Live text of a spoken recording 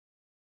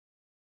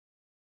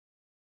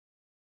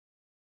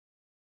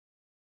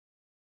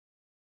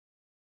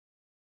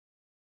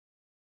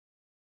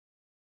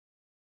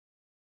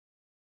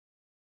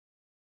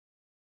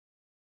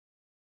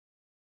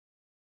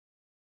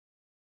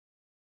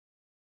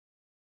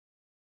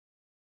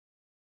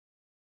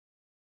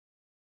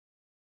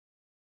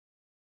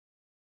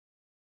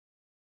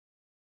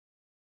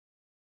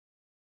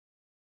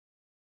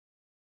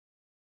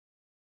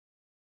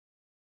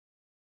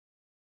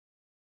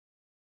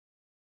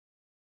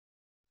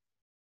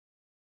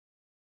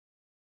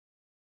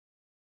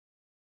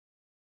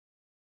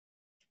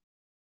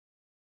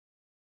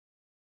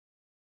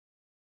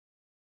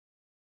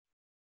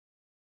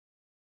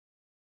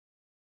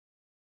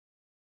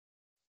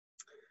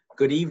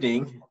Good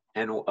evening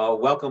and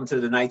welcome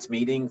to tonight's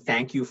meeting.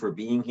 Thank you for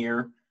being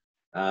here.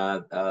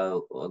 Glad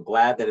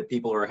that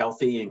people are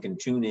healthy and can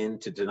tune in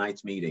to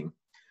tonight's meeting.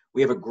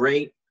 We have a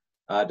great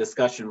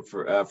discussion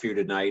for you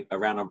tonight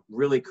around a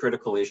really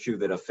critical issue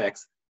that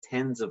affects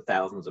tens of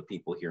thousands of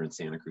people here in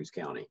Santa Cruz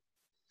County.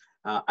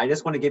 I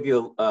just want to give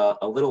you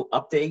a little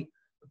update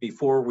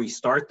before we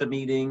start the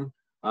meeting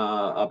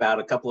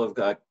about a couple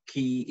of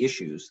key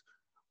issues.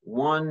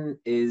 One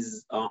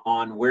is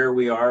on where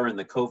we are in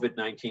the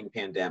COVID-19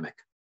 pandemic.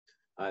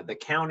 The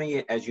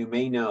county, as you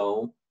may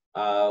know,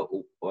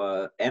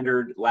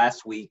 entered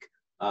last week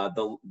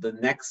the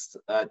next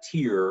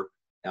tier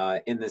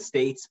in the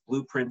state's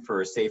blueprint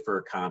for a safer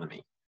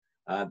economy.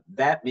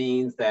 That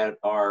means that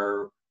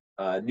our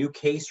new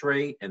case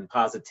rate and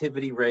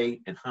positivity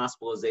rate and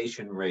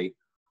hospitalization rate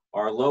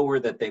are lower,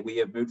 that we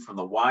have moved from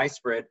the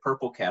widespread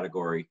purple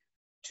category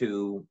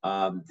to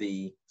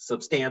the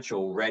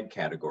substantial red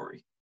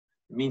category.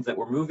 It means that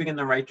we're moving in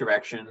the right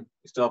direction.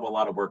 We still have a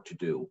lot of work to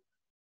do.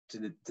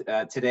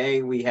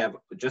 Today, we have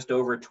just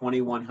over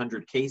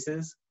 2,100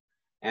 cases,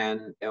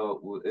 and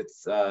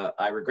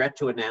I regret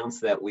to announce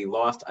that we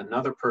lost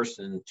another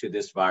person to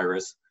this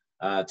virus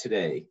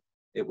today.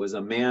 It was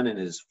a man in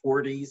his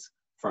 40s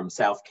from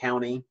South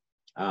County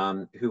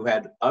who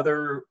had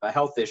other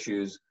health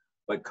issues,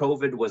 but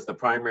COVID was the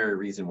primary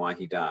reason why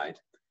he died.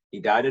 He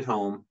died at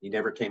home. He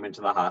never came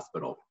into the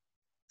hospital.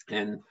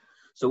 And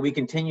so we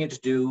continue to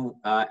do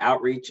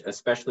outreach,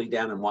 especially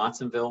down in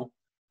Watsonville.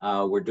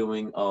 We're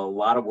doing a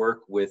lot of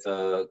work with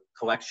a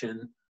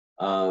collection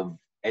of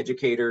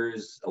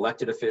educators,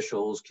 elected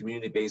officials,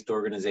 community-based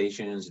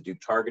organizations, do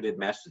targeted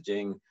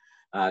messaging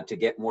to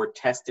get more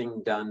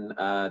testing done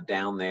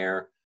down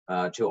there,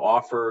 to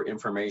offer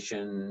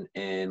information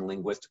in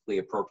linguistically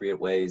appropriate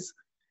ways.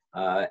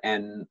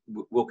 And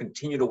we'll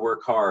continue to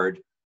work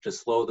hard to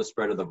slow the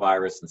spread of the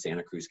virus in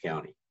Santa Cruz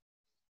County.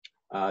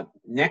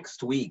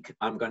 Next week,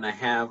 I'm going to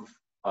have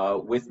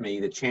with me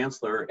the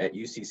chancellor at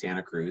UC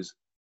Santa Cruz,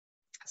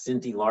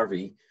 Cindy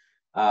Larvey,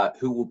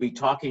 who will be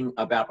talking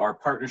about our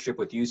partnership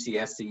with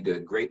UCSC to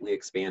greatly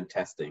expand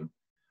testing.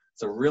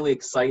 It's a really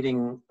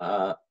exciting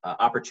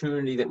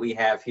opportunity that we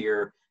have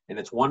here, and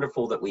it's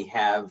wonderful that we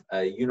have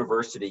a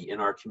university in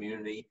our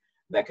community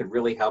that could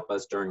really help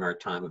us during our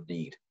time of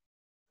need.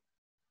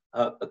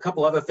 A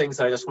couple other things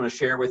I just want to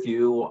share with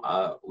you.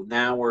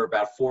 Now we're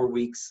about 4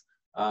 weeks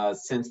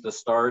since the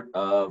start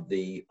of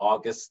the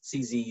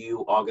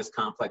CZU August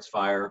complex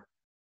fire,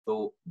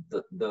 the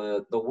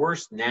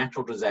worst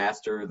natural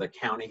disaster the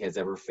county has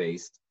ever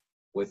faced,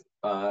 with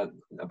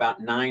about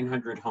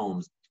 900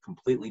 homes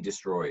completely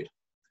destroyed.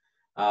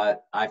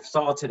 I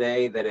saw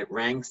today that it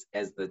ranks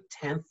as the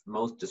 10th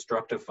most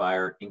destructive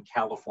fire in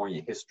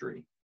California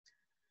history.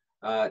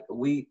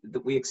 We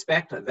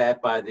expect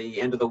that by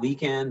the end of the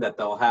weekend that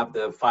they'll have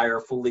the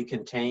fire fully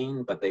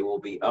contained, but they will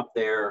be up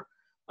there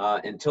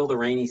until the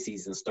rainy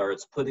season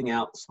starts, putting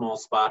out small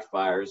spot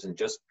fires and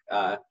just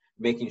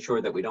making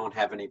sure that we don't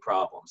have any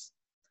problems.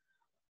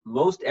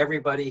 Most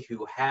everybody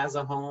who has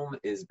a home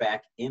is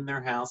back in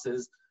their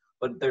houses,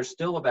 but there's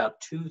still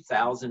about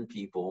 2,000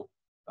 people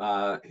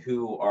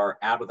who are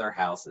out of their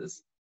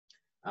houses.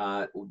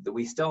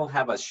 We still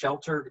have a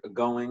shelter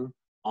going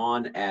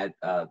on at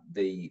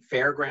the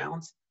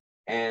fairgrounds,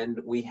 and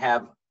we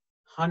have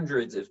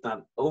hundreds, if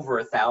not over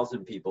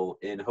 1,000 people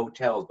in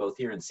hotels, both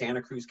here in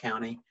Santa Cruz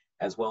County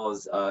as well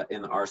as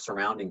in our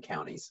surrounding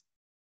counties.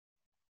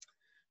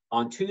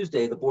 On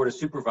Tuesday, the Board of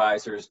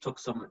Supervisors took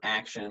some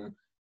action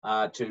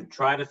to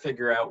try to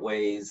figure out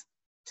ways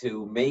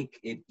to make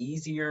it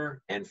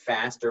easier and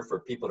faster for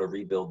people to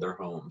rebuild their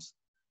homes.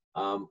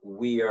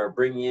 We are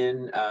bringing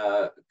in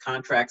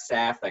contract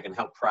staff that can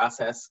help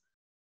process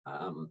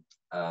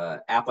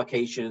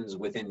applications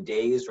within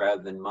days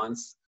rather than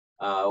months.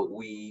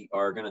 We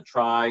are going to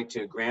try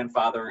to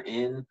grandfather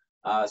in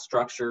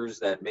structures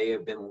that may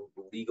have been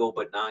legal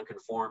but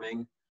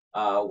non-conforming.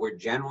 We're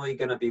generally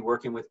going to be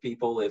working with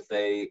people if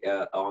they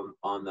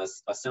on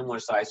a similar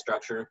size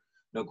structure,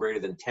 no greater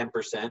than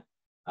 10%,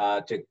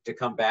 to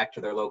come back to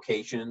their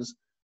locations.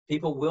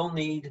 People will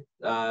need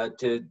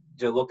to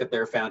look at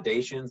their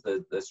foundations.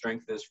 The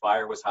strength of this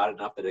fire was hot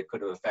enough that it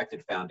could have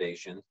affected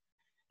foundations.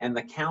 And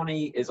the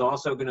county is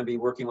also going to be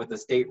working with the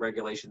state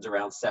regulations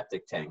around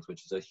septic tanks,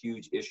 which is a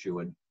huge issue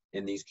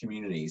in these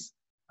communities.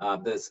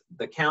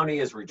 The county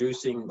is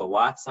reducing the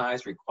lot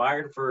size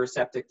required for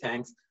septic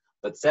tanks,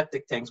 but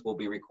septic tanks will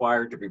be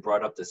required to be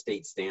brought up to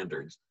state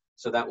standards.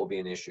 So that will be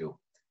an issue.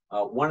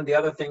 One of the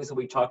other things that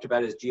we talked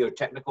about is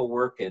geotechnical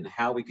work and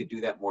how we could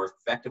do that more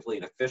effectively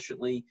and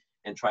efficiently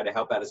and try to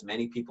help out as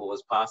many people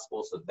as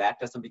possible so that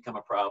doesn't become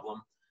a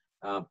problem.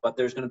 But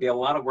there's going to be a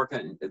lot of work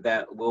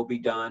that will be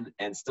done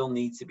and still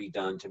needs to be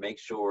done to make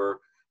sure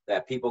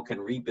that people can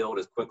rebuild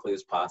as quickly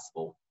as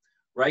possible.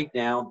 Right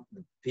now,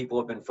 people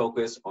have been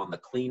focused on the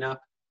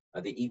cleanup.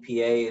 The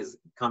EPA is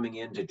coming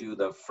in to do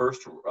the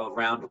first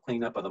round of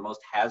cleanup of the most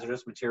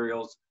hazardous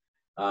materials.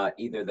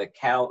 Either the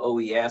Cal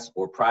OES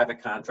or private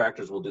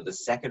contractors will do the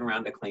second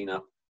round of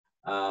cleanup.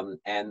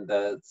 And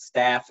the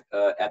staff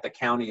at the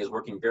county is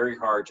working very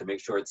hard to make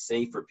sure it's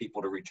safe for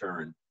people to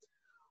return.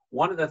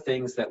 One of the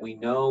things that we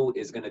know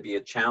is going to be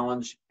a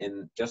challenge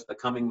in just the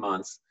coming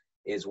months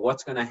is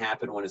what's going to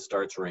happen when it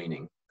starts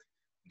raining.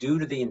 Due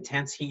to the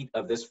intense heat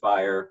of this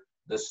fire,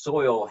 the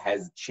soil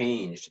has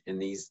changed in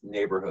these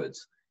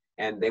neighborhoods,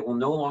 and they will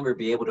no longer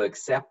be able to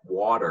accept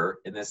water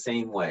in the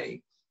same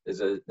way.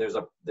 There's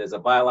a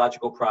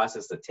biological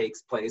process that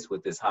takes place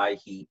with this high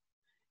heat.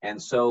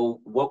 And so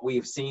what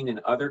we've seen in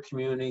other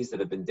communities that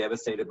have been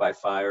devastated by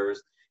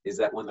fires is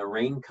that when the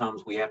rain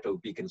comes, we have to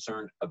be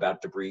concerned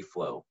about debris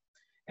flow.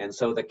 And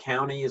so the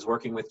county is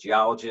working with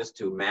geologists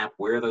to map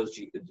where those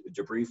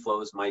debris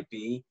flows might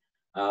be,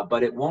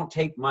 but it won't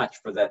take much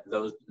for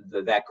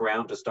that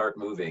ground to start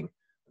moving.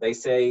 They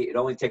say it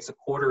only takes a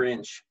 1/4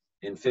 inch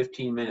in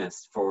 15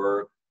 minutes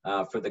for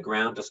the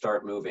ground to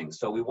start moving.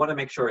 So we want to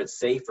make sure it's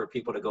safe for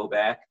people to go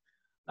back.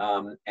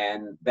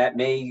 And that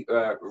may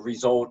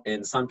result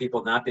in some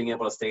people not being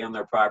able to stay on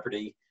their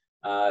property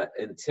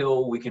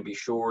until we can be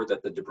sure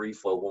that the debris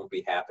flow won't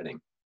be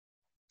happening.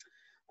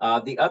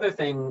 The other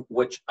thing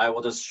which I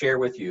will just share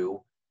with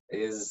you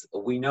is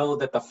we know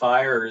that the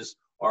fires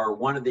are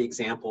one of the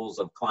examples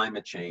of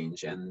climate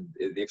change, and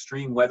the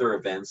extreme weather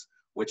events,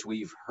 which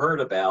we've heard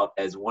about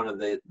as one of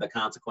the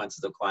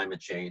consequences of climate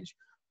change,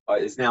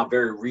 is now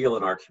very real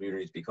in our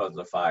communities because of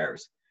the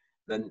fires.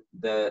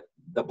 The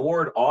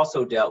board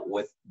also dealt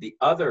with the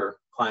other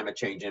climate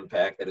change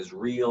impact that is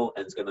real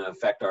and is going to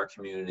affect our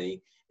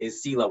community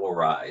is sea level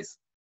rise.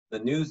 The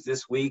news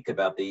this week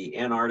about the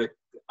Antarctic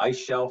ice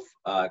shelf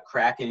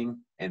cracking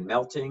and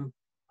melting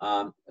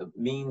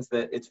means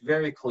that it's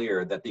very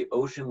clear that the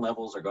ocean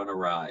levels are going to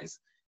rise.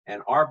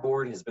 And our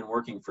board has been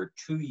working for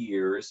 2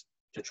 years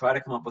to try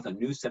to come up with a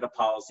new set of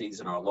policies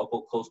in our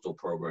local coastal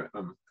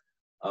program,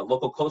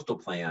 local coastal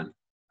plan,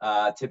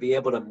 to be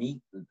able to meet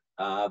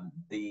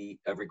the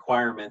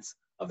requirements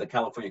of the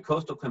California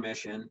Coastal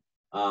Commission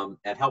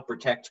and help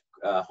protect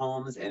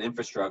homes and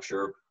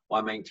infrastructure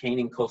while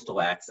maintaining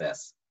coastal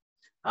access.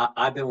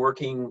 I've been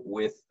working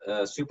with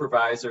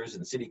supervisors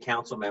and city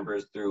council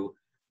members through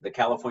the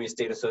California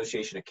State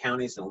Association of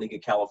Counties and League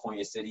of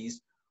California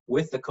Cities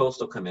with the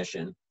Coastal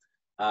Commission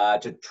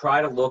to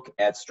try to look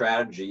at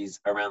strategies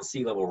around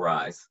sea level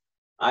rise.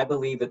 I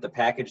believe that the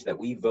package that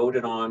we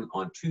voted on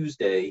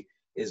Tuesday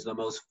is the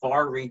most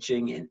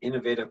far-reaching and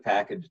innovative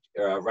package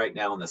right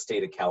now in the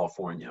state of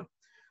California.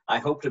 I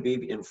hope to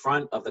be in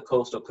front of the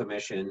Coastal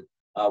Commission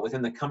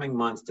within the coming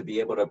months to be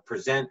able to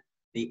present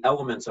the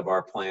elements of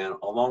our plan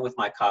along with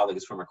my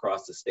colleagues from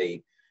across the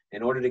state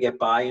in order to get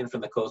buy-in from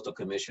the Coastal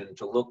Commission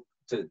to look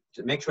to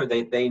make sure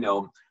they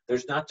know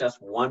there's not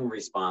just one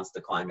response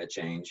to climate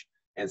change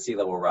and sea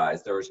level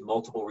rise. There's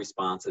multiple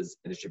responses,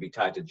 and it should be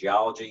tied to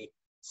geology,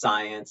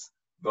 science,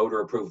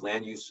 voter-approved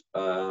land use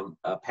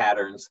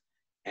patterns,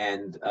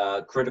 and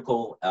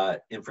critical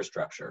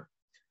infrastructure.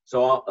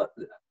 So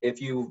if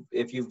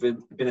you've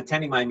been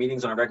attending my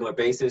meetings on a regular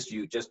basis,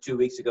 just 2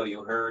 weeks ago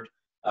you heard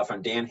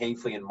from Dan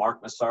Hafley and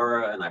Mark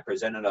Massara, and I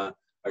presented a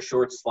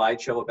short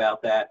slideshow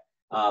about that,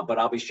 but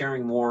I'll be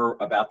sharing more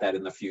about that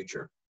in the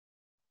future.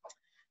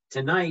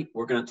 Tonight,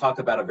 we're going to talk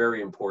about a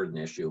very important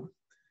issue.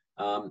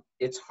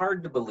 It's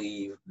hard to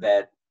believe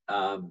that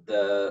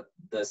the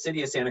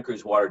City of Santa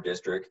Cruz Water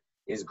District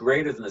is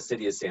greater than the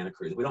City of Santa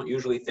Cruz. We don't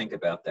usually think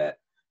about that.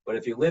 But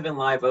if you live in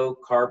Live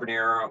Oak,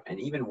 Carbonero, and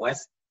even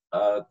west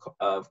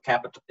of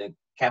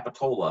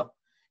Capitola,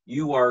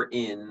 you are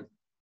in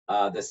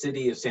the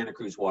City of Santa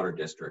Cruz Water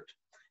District.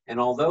 And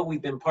although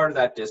we've been part of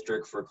that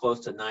district for close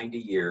to 90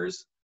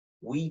 years,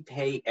 we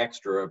pay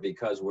extra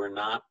because we're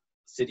not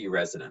city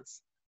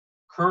residents.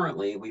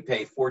 Currently, we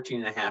pay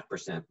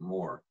 14.5%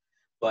 more.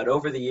 But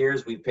over the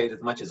years, we've paid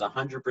as much as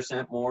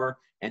 100% more.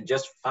 And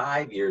just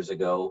 5 years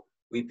ago,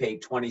 we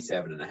paid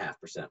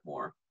 27.5%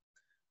 more.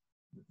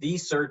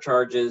 These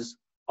surcharges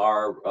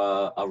are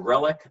a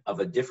relic of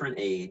a different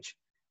age.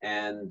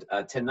 And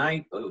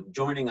tonight,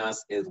 joining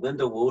us is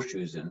Linda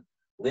Wilshusen.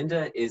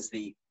 Linda is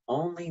the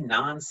only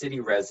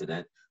non-city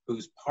resident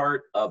who's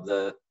part of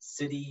the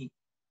City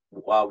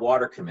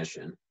Water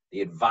Commission,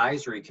 the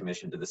advisory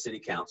commission to the City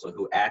Council,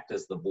 who act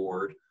as the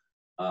board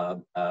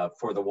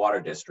for the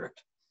Water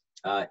District.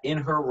 In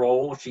her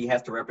role, she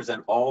has to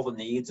represent all the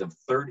needs of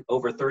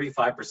over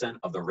 35%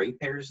 of the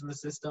ratepayers in the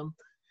system.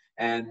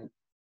 And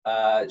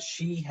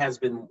she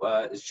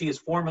is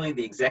formerly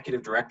the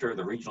executive director of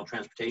the Regional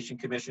Transportation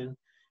Commission.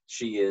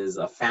 She is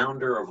a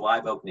founder of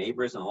Live Oak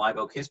Neighbors and the Live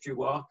Oak History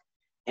Walk,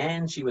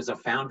 and she was a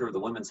founder of the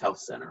Women's Health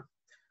Center.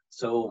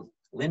 So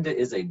Linda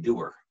is a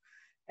doer,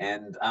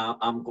 and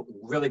I'm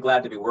really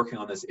glad to be working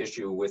on this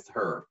issue with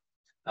her.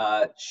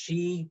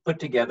 She put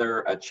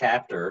together a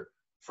chapter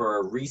for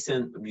a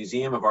recent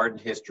Museum of Art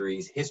and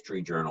History's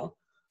History Journal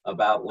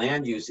about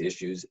land use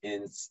issues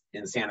in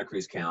Santa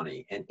Cruz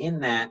County. And in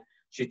that,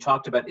 she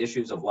talked about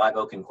issues of Live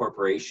Oak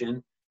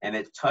incorporation, and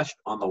it touched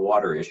on the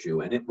water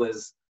issue. And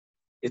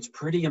it's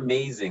pretty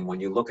amazing when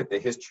you look at the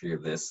history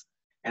of this.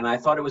 And I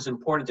thought it was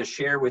important to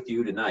share with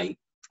you tonight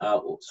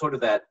sort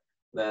of that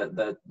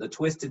the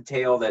twisted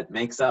tale that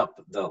makes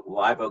up the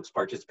Live Oak's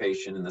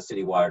participation in the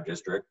city water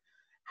district,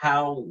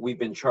 how we've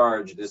been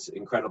charged this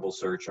incredible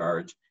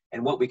surcharge,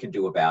 and what we can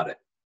do about it.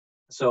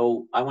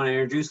 So I want to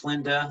introduce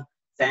Linda,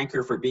 thank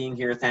her for being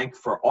here, thank her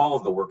for all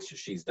of the work that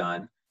she's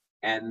done,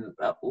 and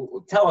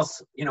tell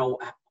us, you know,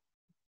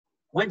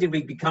 when did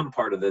we become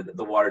part of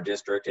the water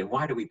district, and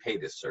why do we pay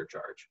this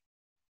surcharge?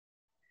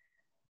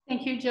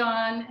 Thank you,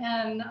 John.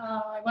 And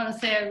I want to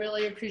say I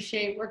really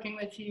appreciate working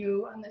with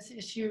you on this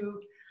issue.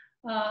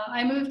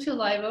 I moved to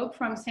Live Oak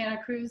from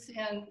Santa Cruz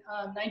in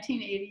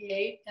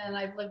 1988, and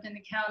I've lived in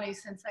the county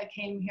since I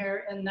came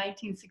here in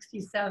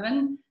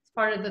 1967. It's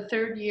part of the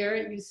third year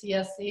at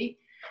UCSC.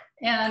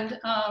 And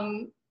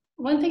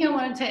one thing I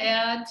wanted to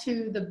add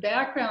to the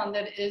background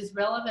that is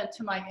relevant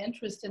to my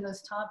interest in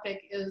this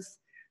topic is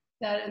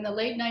that in the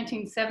late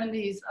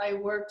 1970s, I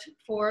worked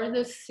for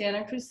the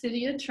Santa Cruz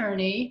City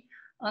Attorney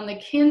on the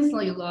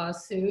Kinsley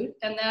lawsuit,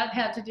 and that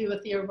had to do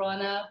with the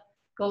Arana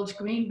Gulch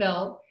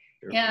Greenbelt.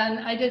 Sure. And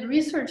I did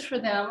research for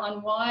them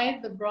on why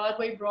the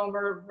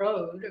Broadway-Bromer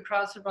Road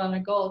across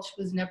Arana Gulch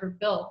was never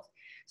built.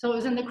 So it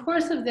was in the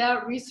course of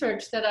that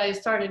research that I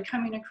started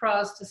coming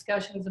across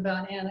discussions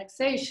about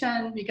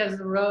annexation, because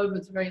the road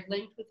was very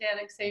linked with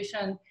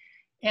annexation.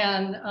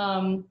 And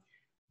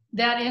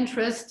that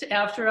interest,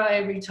 after I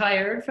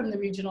retired from the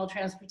Regional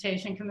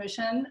Transportation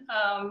Commission,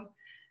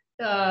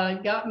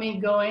 got me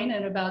going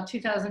in about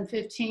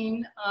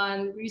 2015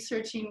 on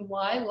researching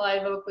why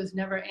Live Oak was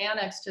never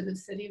annexed to the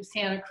city of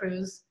Santa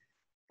Cruz,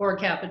 or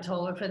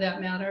Capitola for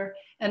that matter.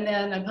 And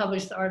then I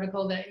published the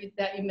article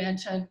that you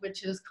mentioned,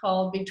 which is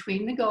called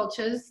Between the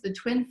Gulches, the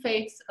Twin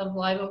Fates of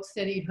Live Oak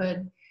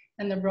Cityhood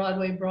and the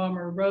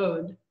Broadway-Bromer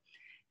Road.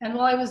 And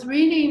while I was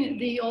reading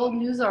the old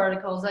news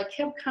articles, I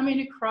kept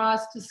coming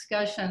across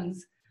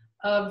discussions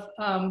of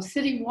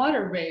city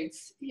water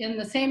rates in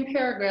the same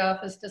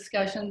paragraph as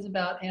discussions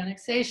about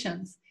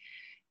annexations.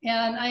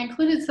 And I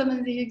included some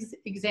of the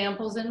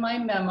examples in my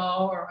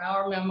memo, or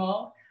our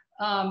memo,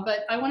 but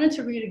I wanted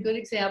to read a good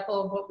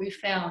example of what we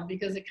found,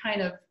 because it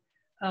kind of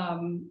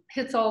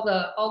hits all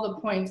the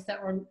points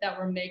that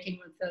we're making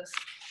with this.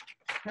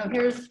 Now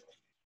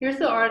here's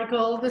the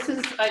article. This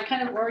is, I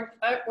kind of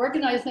I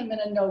organized them in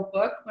a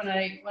notebook when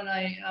I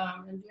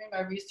am doing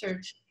my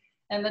research.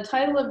 And the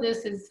title of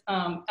this is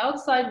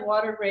Outside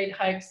Water Rate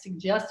Hikes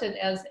Suggested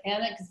as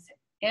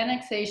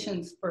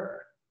Annexation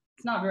Spur.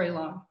 It's not very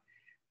long.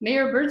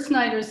 Mayor Bert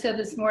Snyder said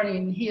this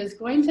morning he is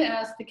going to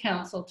ask the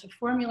council to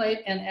formulate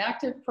an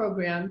active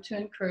program to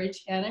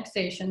encourage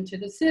annexation to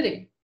the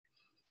city.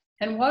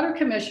 And water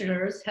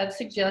commissioners have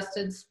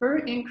suggested spur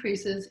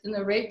increases in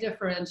the rate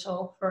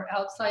differential for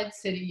outside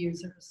city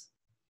users.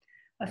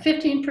 A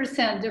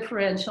 15%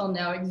 differential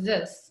now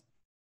exists,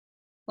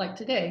 like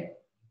today.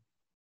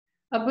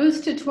 A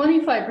boost to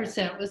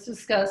 25% was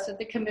discussed at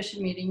the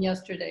commission meeting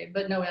yesterday,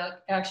 but no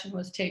action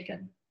was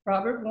taken.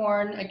 Robert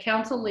Warren, a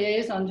council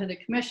liaison to the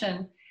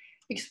commission,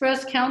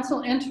 expressed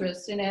council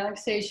interest in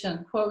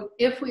annexation, quote,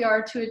 if we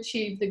are to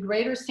achieve the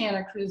greater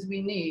Santa Cruz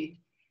we need,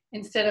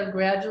 instead of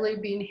gradually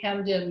being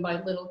hemmed in by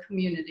little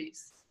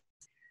communities.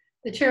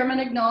 The chairman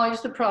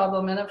acknowledged the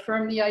problem and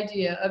affirmed the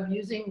idea of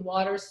using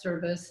water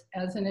service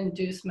as an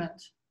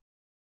inducement.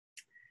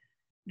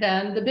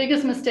 Then the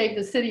biggest mistake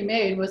the city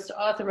made was to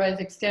authorize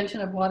extension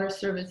of water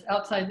service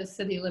outside the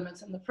city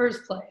limits in the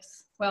first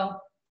place.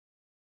 Well,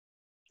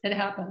 it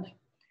happened.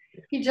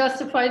 He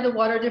justified the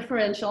water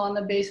differential on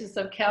the basis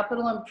of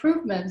capital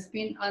improvements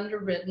being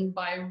underwritten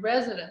by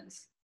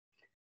residents.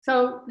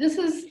 So this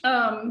is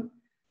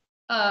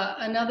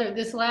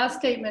this last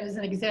statement is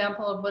an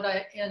example of what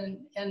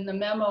in the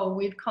memo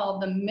we'd call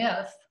the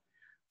myth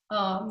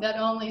that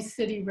only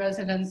city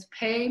residents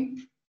pay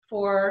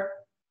for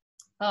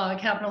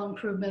capital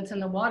improvements in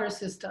the water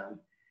system.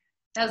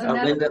 As a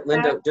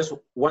Linda, just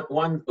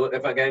one,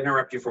 if I can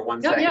interrupt you for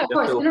 1 second. Yeah, of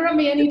course, interrupt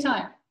me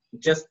anytime.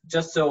 Just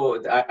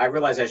so I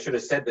realize I should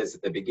have said this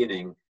at the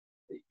beginning.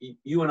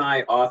 You and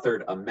I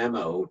authored a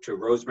memo to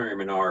Rosemary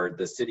Menard,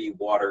 the city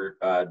water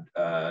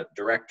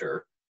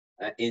director,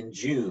 in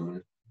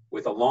June,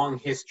 with a long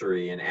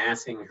history and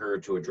asking her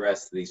to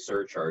address these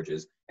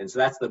surcharges. And so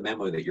that's the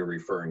memo that you're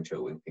referring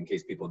to, in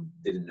case people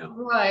didn't know.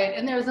 Right,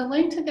 and there's a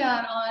link to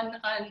that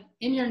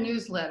in your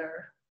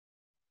newsletter,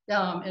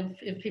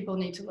 if people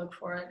need to look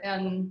for it.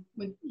 And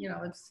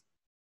it's,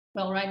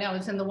 well, right now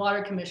it's in the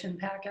Water Commission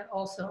packet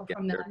also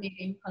from that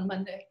meeting on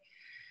Monday.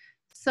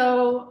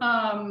 So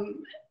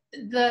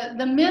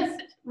the myth,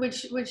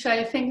 which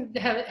I think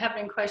have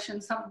been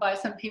questioned by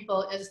some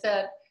people, is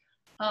that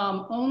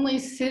only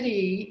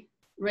city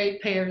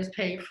ratepayers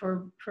pay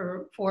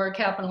for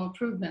capital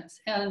improvements.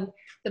 And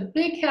the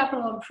big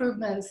capital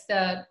improvements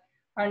that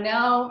are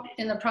now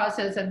in the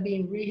process of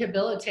being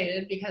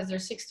rehabilitated because they're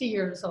 60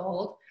 years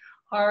old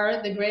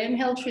are the Graham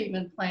Hill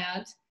Treatment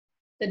Plant,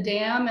 the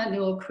dam at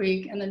Newell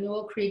Creek, and the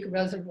Newell Creek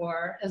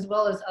Reservoir, as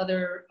well as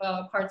other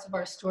parts of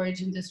our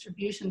storage and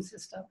distribution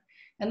system.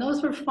 And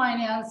those were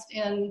financed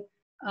in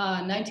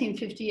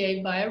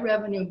 1958 by a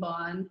revenue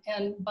bond.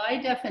 And by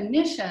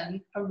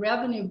definition, a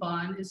revenue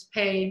bond is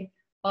paid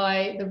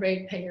by the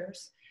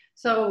ratepayers.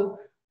 So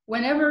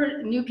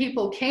whenever new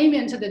people came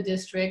into the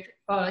district,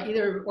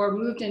 or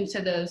moved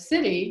into the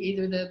city,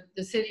 either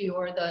the city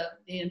or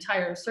the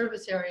entire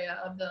service area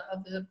of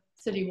the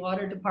city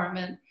water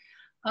department,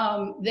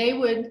 they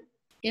would,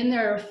 in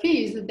their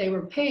fees that they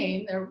were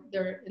paying,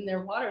 in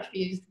their water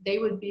fees, they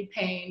would be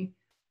paying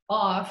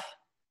off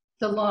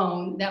the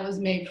loan that was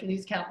made for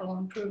these capital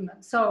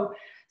improvements. So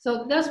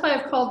that's why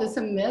I've called this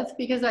a myth,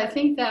 because I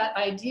think that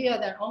idea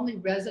that only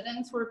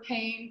residents were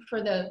paying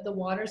for the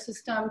water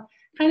system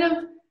kind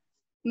of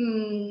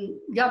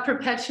got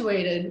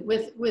perpetuated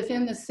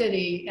within the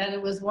city, and it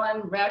was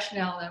one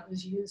rationale that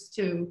was used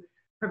to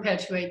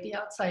perpetuate the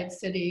outside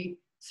city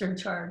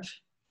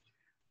surcharge.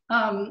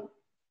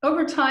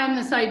 Over time,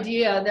 this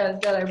idea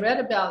that I read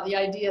about, the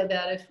idea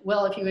that if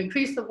you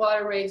increase the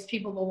water rates,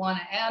 people will want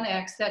to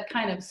annex, that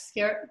kind of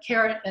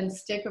carrot and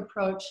stick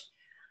approach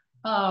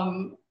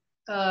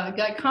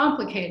got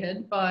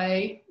complicated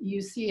by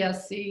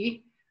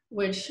UCSC,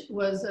 which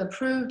was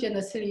approved in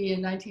the city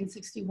in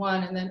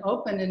 1961 and then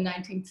opened in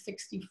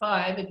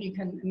 1965, if you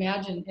can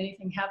imagine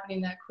anything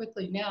happening that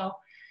quickly now.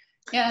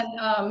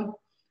 And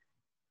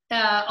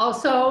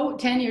also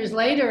 10 years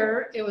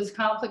later, it was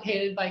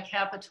complicated by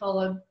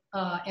Capitola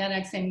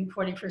annexing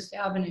 41st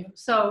Avenue.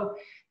 So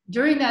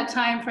during that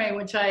time frame,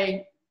 which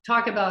I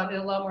talk about in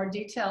a lot more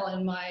detail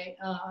in my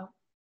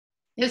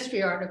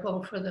history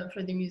article for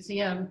the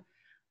museum,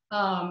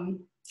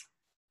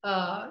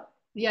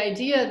 the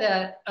idea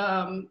that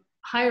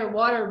higher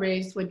water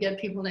rates would get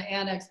people to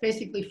annex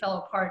basically fell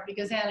apart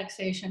because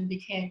annexation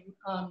became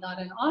not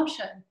an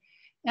option.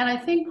 And I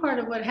think part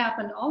of what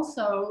happened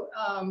also,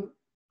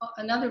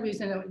 another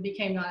reason it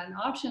became not an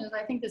option, is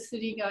I think the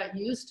city got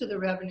used to the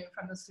revenue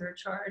from the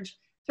surcharge,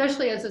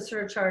 especially as the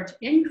surcharge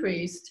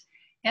increased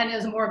and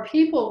as more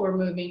people were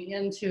moving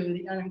into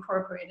the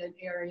unincorporated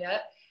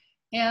area.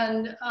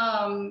 And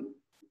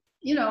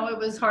you know, it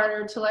was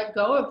harder to let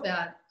go of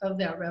that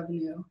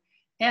revenue.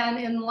 And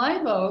in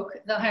Live Oak,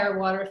 the higher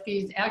water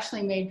fees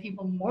actually made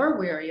people more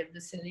wary of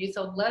the city,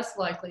 so less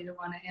likely to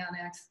want to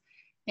annex.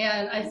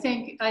 And I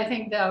think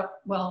that,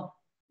 well,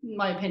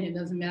 my opinion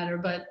doesn't matter,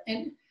 but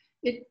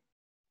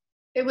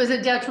it was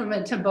a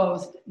detriment to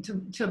both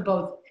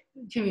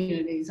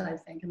communities, I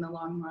think, in the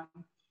long run.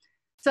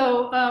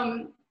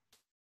 So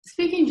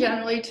speaking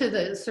generally to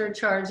the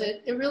surcharge,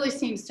 it really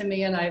seems to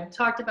me, and I've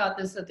talked about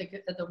this at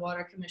the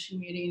Water Commission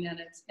meeting, and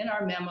it's in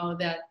our memo,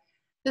 that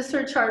the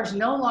surcharge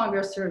no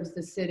longer serves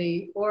the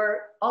city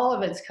or all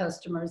of its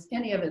customers,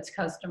 any of its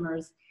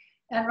customers.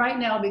 And right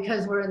now,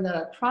 because we're in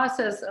the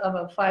process of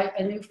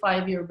a new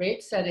 5-year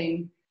rate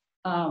setting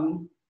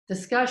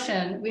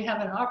discussion, we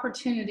have an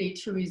opportunity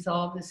to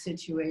resolve the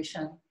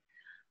situation.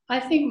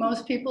 I think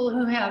most people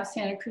who have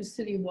Santa Cruz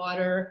City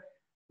water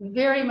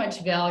very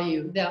much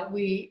value that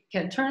we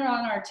can turn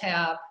on our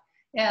tap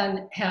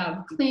and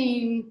have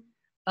clean,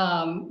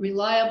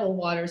 reliable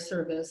water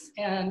service.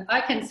 And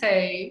I can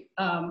say,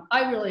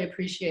 I really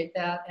appreciate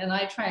that. And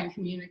I try and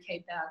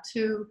communicate that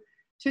to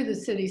the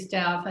city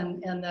staff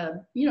and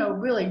the, you know,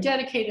 really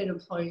dedicated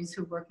employees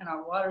who work in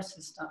our water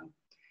system.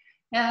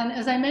 And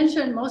as I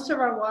mentioned, most of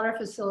our water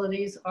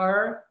facilities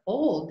are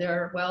old.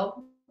 They're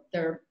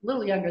a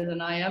little younger than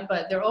I am,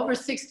 but they're over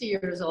 60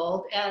 years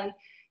old. And,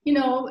 you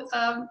know,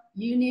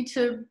 you need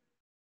to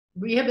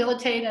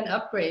rehabilitate and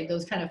upgrade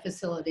those kind of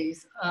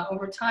facilities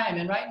over time.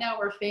 And right now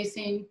we're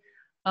facing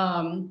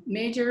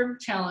major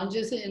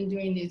challenges in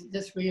doing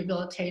this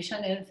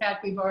rehabilitation. And in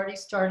fact, we've already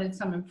started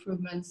some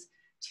improvements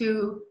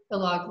to the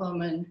Loch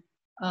Lomond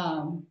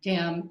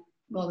Dam,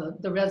 well,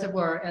 the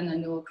reservoir and the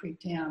Newell Creek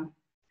Dam.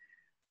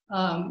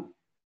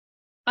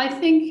 I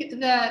think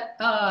that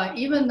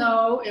even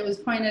though it was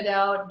pointed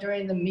out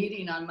during the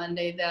meeting on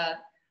Monday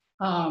that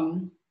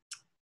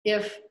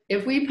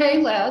if we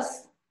pay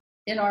less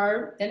in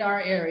our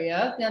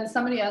area, then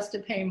somebody has to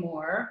pay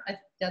more.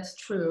 That's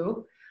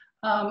true.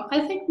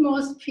 I think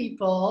most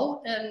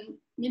people, and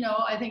you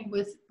know, I think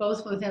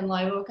both within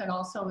Live Oak and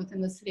also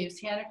within the city of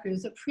Santa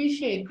Cruz,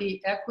 appreciate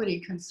the equity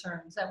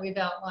concerns that we've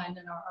outlined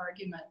in our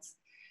arguments.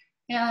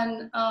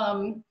 And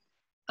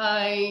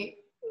I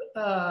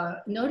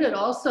noted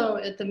also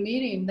at the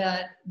meeting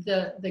that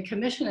the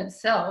commission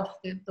itself,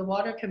 the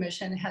Water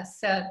Commission, has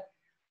set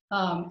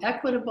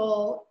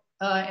equitable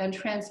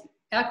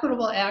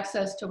equitable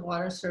access to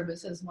water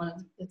service as one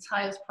of its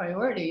highest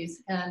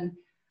priorities. And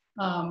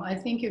I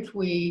think if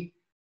we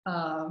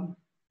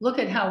look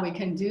at how we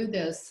can do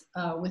this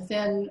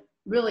within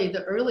really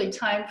the early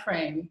time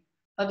frame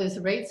of this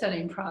rate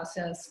setting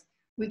process,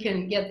 we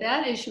can get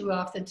that issue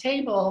off the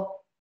table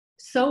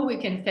so we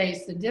can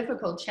face the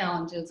difficult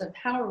challenges of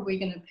how are we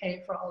going to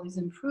pay for all these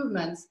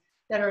improvements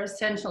that are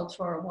essential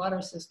to our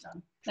water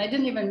system. And I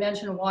didn't even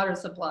mention water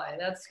supply.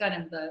 That's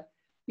kind of the,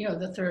 you know,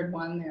 the third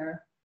one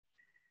there.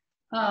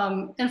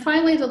 And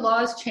finally, the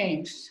laws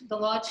changed. The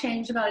law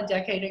changed about a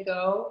decade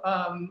ago.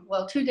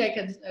 Well, two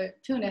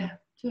and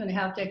a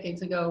half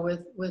decades ago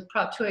with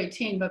Prop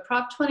 218, but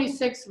Prop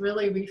 26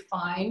 really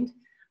refined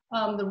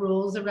the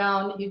rules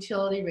around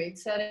utility rate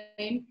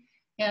setting.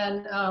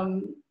 And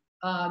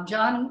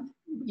John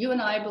you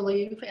and I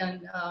believe,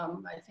 and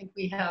I think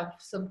we have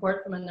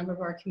support from a number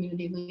of our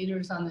community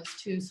leaders on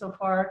this too so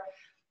far,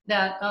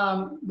 that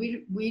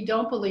we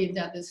don't believe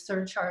that this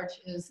surcharge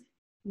is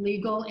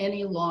legal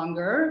any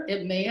longer.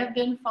 It may have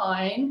been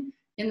fine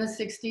in the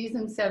 60s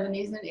and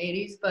 70s and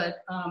 80s,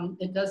 but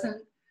it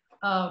doesn't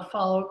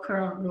follow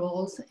current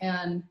rules,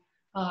 and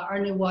our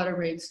new water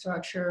rate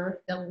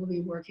structure that we'll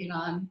be working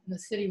on, the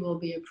city will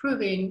be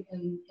approving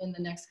in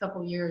the next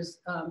couple of years,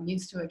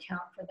 needs to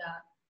account for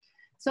that.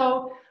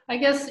 So I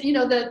guess, you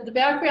know, the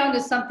background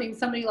is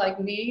somebody like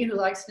me who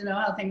likes to know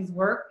how things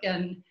work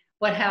and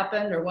what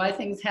happened or why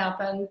things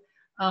happened.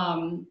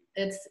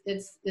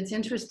 It's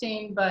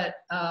interesting, but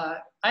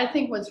I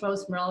think what's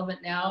most relevant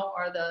now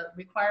are the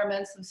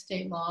requirements of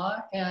state law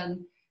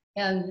and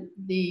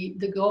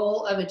the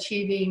goal of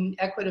achieving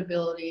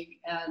equitability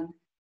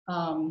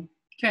and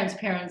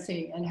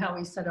transparency and how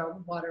we set our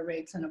water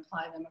rates and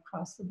apply them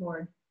across the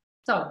board.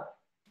 So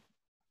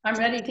I'm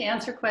ready to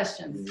answer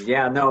questions.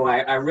 Yeah, no,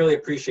 I really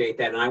appreciate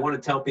that. And I want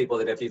to tell people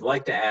that if you'd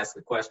like to ask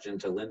a question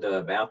to Linda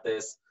about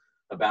this,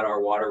 about our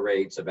water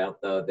rates,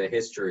 about the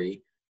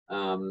history,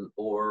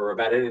 or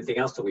about anything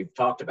else that we've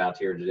talked about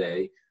here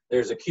today,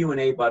 there's a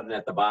Q&A button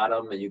at the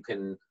bottom, and you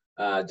can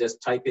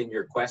just type in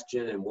your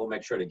question and we'll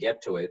make sure to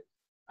get to it.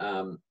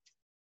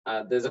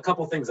 There's a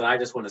couple things that I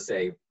just want to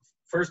say.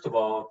 First of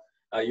all,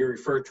 you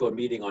referred to a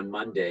meeting on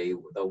Monday.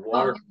 The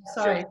Water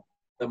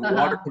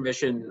Water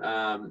Commission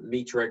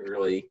meets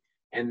regularly,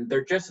 and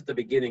they're just at the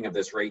beginning of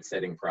this rate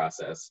setting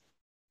process.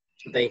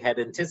 They had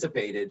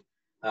anticipated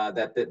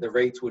that the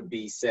rates would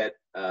be set,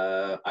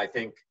 I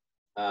think,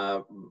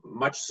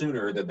 much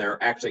sooner than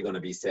they're actually going to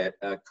be set.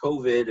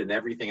 COVID and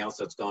everything else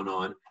that's gone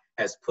on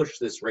has pushed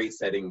this rate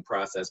setting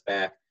process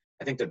back,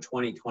 I think, to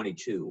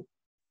 2022.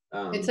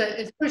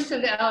 It's pushed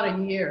it out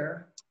a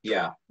year.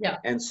 Yeah. Yeah.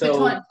 And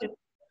so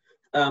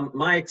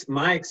my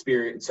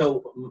experience,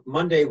 so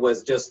Monday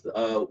was just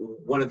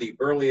one of the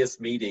earliest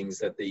meetings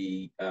that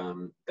the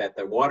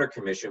Water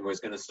Commission was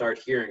going to start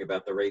hearing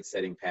about the rate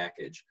setting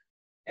package.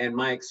 And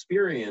my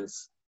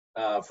experience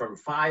from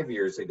 5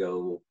 years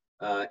ago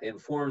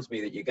informs me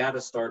that you got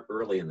to start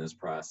early in this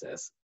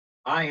process.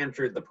 I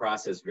entered the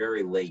process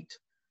very late.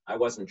 I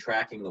wasn't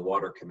tracking the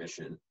Water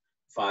Commission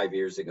 5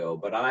 years ago,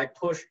 but I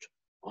pushed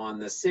on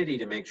the city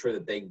to make sure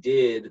that they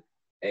did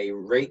a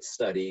rate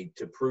study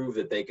to prove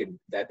that they could,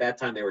 at that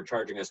time they were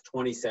charging us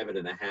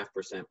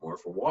 27.5% more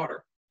for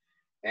water.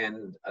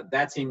 And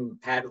that seemed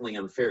patently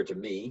unfair to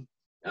me.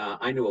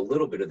 I knew a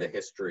little bit of the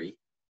history,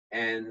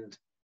 and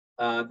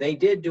they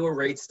did do a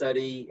rate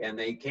study, and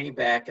they came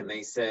back and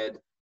they said,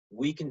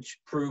 we can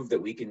prove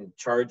that we can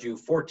charge you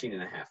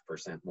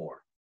 14.5%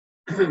 more.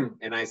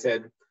 And I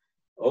said,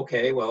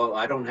 okay, well,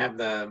 I don't have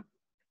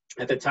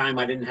at the time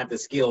I didn't have the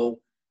skill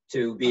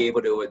to be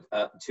able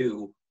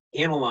to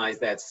analyze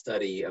that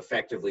study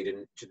effectively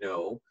to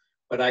know,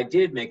 but I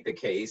did make the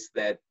case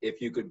that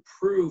if you could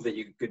prove that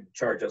you could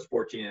charge us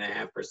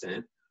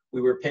 14.5%,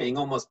 we were paying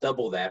almost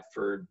double that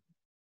for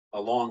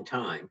a long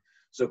time.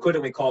 So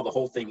couldn't we call the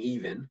whole thing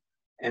even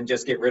and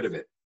just get rid of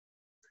it?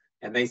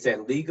 And they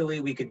said,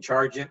 legally we can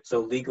charge it, so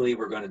legally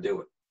we're going to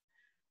do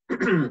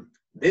it.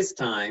 This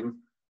time,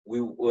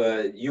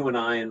 you and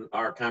I in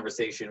our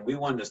conversation, we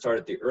wanted to start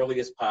at the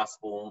earliest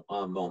possible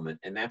moment,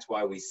 and that's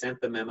why we sent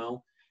the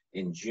memo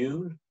in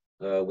June.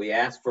 We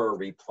asked for a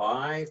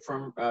reply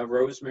from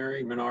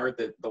Rosemary Menard,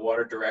 the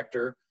water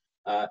director.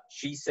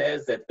 She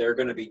says that they're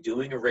going to be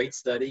doing a rate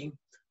study.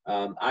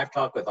 I've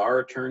talked with our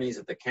attorneys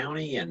at the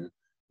county, and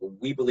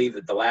we believe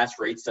that the last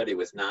rate study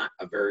was not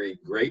a very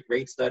great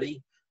rate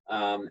study.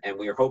 And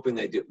we are hoping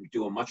they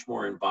do a much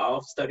more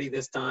involved study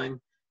this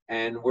time.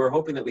 And we're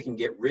hoping that we can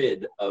get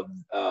rid of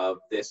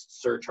this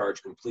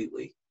surcharge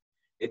completely.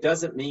 It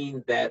doesn't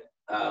mean that,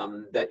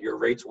 that your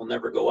rates will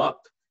never go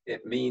up.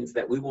 It means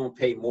that we won't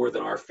pay more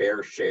than our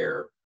fair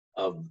share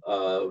of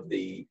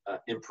the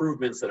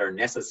improvements that are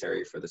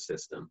necessary for the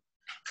system.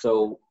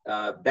 So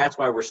that's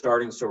why we're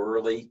starting so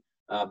early.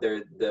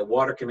 The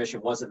Water Commission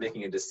wasn't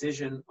making a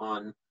decision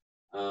on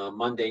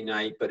Monday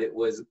night, but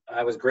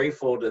I was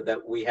grateful that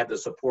we had the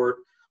support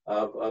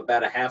of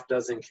about a half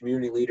dozen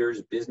community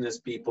leaders,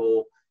 business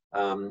people,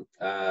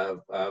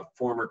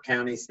 former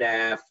county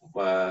staff,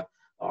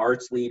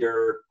 arts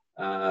leader,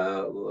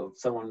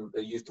 someone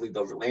who used to lead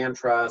the land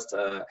trust,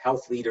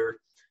 health leader,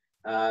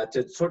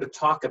 to sort of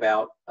talk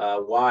about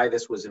why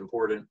this was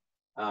important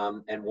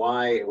and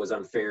why it was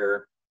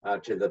unfair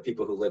to the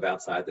people who live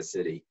outside the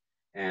city.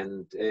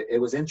 And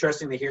it was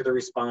interesting to hear the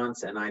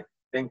response, and I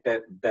think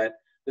that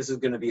this is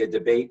going to be a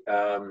debate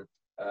over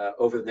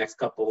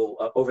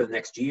the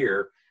next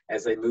year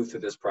as they move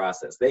through this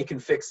process. They can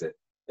fix it.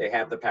 They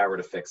have the power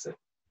to fix it.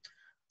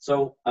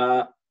 So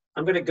I'm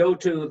going to go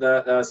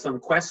to some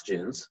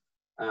questions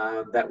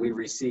that we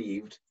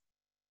received.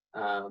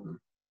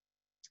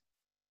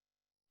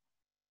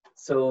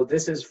 So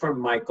this is from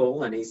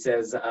Michael, and he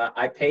says,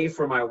 I pay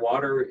for my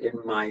water in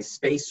my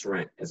space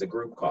rent as a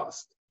group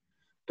cost.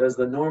 Does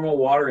the normal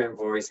water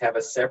invoice have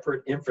a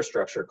separate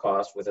infrastructure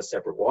cost with a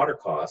separate water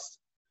cost?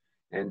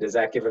 And does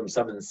that give them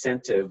some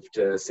incentive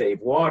to save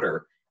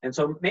water? And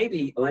so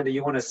maybe, Linda,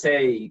 you want to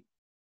say,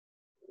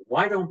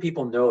 why don't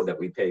people know that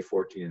we pay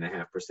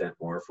 14.5%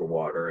 more for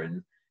water,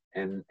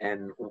 and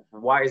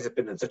why has it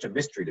been such a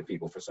mystery to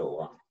people for so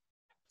long?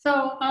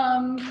 So,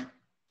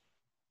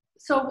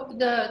 so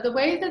the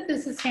way that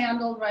this is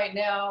handled right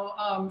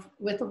now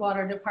with the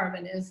water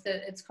department is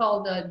that it's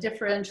called a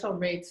differential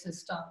rate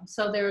system.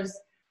 So there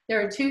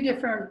are two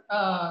different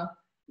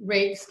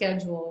rate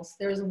schedules.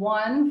 There's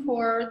one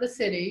for the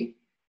city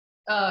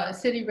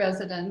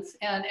residents,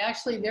 and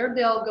actually their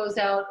bill goes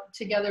out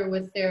together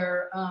with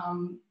their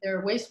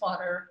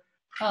wastewater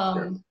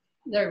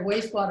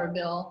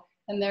bill.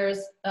 And there's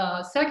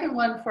a second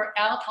one for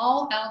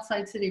all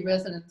outside city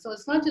residents. So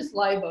it's not just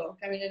Live Oak.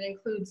 I mean, it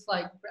includes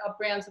like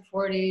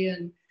Branciforte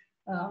and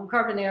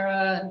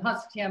Carbonera and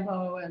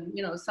Pasatiempo and,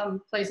 you know,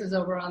 some places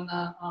over on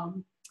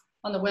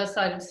the west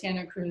side of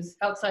Santa Cruz,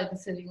 outside the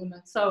city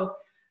limits. So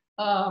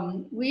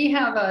we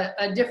have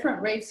a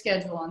different rate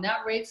schedule, and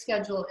that rate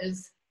schedule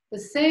is the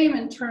same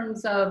in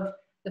terms of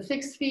the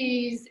fixed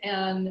fees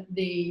and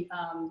the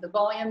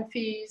volume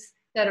fees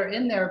that are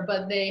in there,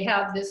 but they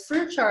have this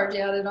surcharge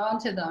added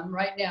onto them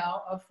right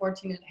now of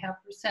 14.5%.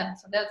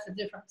 So that's the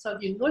difference. So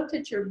if you looked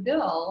at your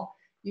bill,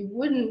 you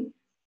wouldn't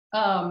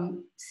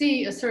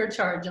see a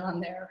surcharge on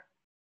there.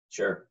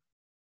 Sure.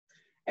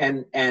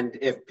 And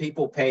if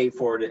people pay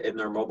for it in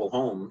their mobile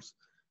homes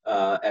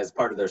as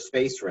part of their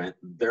space rent,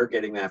 they're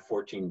getting that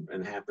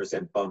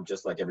 14.5% bump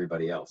just like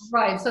everybody else.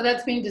 Right. So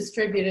that's being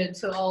distributed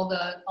to all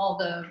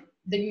the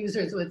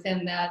users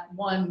within that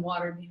one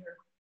water meter.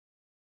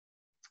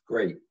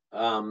 Great.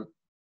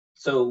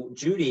 So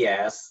Judy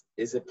asks,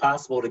 is it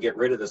possible to get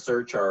rid of the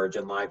surcharge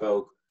in Live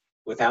Oak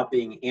without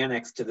being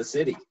annexed to the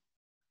city?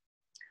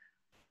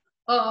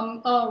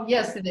 Oh,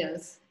 yes, it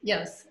is.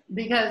 Yes,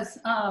 because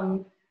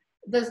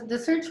the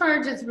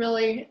surcharge is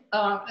really,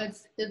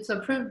 it's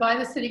approved by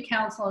the city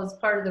council as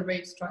part of the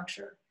rate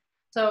structure.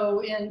 So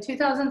in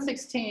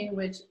 2016,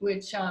 which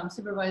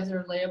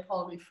Supervisor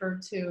Leopold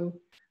referred to,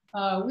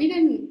 we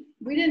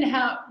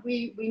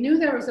knew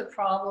there was a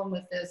problem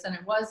with this, and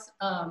it was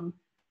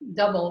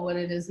double what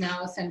it is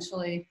now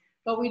essentially,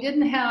 but we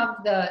didn't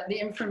have the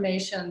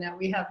information that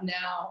we have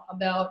now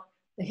about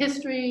the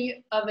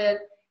history of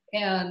it,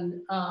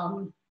 and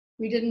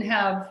we didn't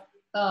have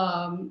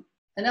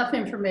enough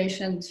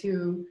information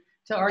to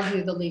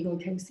argue the legal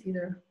case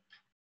either.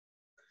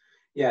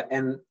 Yeah,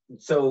 and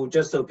so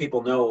just so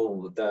people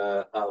know,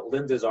 the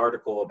Linda's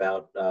article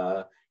about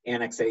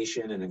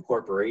annexation and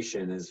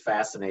incorporation is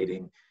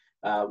fascinating.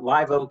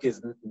 Live Oak is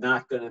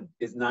not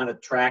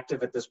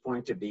attractive at this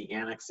point to be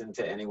annexed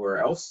into anywhere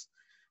else,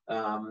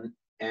 and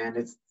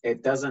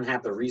it doesn't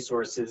have the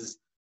resources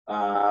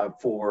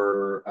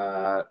for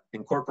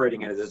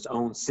incorporating it as its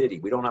own city.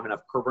 We don't have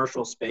enough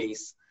commercial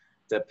space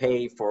to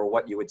pay for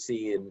what you would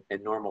see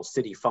in normal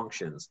city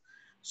functions.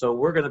 So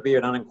we're going to be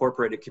an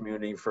unincorporated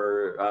community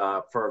for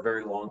a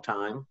very long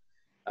time,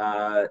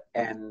 but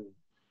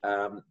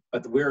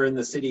we're in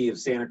the city of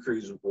Santa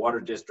Cruz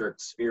Water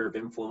District sphere of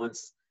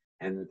influence.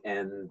 And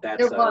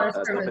that's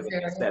something that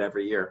gets that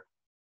every year.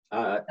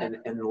 And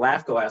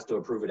LAFCO has to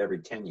approve it every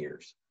 10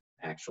 years,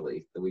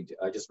 actually.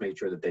 I just made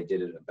sure that they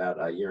did it about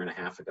a year and a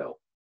half ago.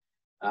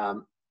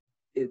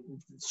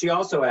 She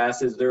also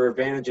asked, is there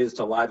advantages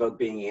to Live Oak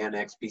being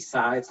annexed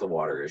besides the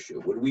water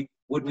issue?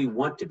 Would we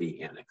want to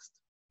be annexed?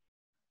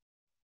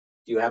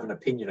 Do you have an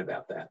opinion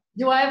about that?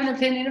 Do I have an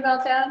opinion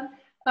about that?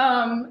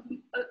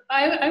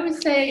 I would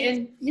say,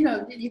 and you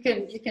know, you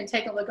can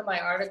take a look at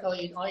my article. All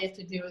you have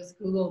to do is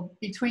Google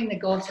 "between the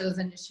gulches"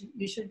 and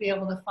you should be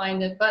able to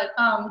find it. But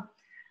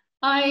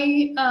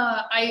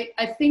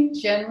I think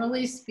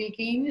generally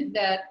speaking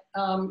that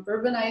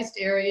urbanized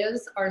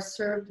areas are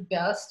served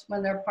best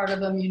when they're part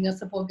of a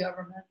municipal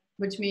government,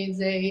 which means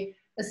a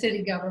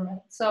city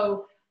government.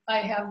 So I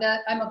have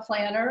that. I'm a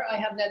planner. I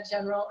have that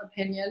general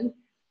opinion.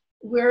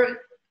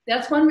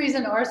 That's one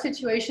reason our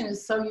situation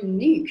is so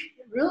unique,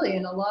 really,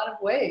 in a lot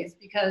of ways,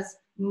 because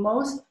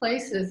most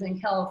places in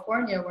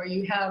California where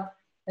you have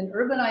an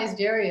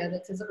urbanized area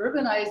that's as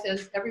urbanized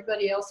as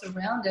everybody else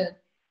around it,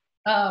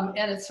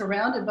 and it's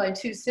surrounded by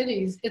two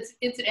cities,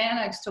 it's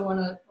annexed to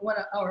one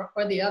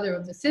or the other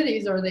of the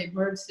cities, or they've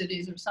merged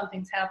cities, or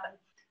something's happened.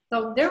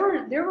 So there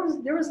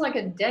was like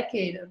a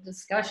decade of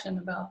discussion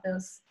about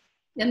this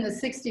in the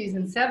 60s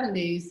and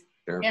 70s.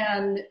 Sure.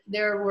 And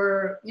there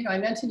were, you know, I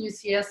mentioned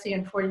UCSC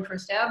and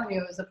 41st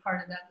Avenue as a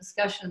part of that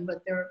discussion,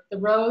 but the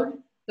road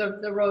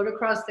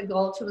across the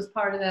gulch was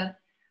part of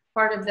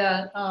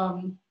that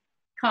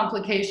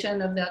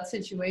complication of that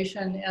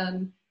situation.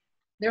 And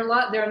there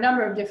are a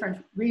number of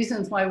different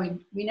reasons why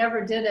we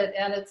never did it,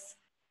 and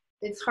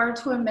it's hard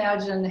to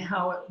imagine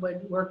how it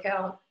would work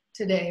out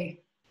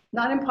today.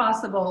 Not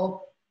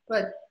impossible,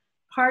 but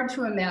hard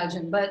to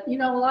imagine. But you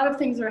know, a lot of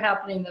things are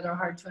happening that are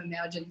hard to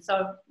imagine.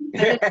 So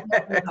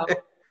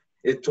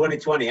it's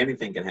 2020,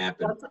 anything can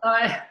happen.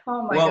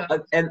 Oh my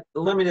God. And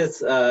let me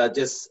just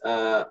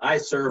I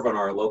serve on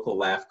our local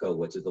LAFCO,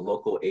 which is the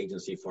Local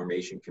Agency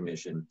Formation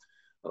Commission.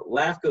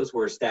 LAFCOs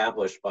were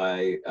established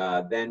by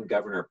then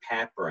Governor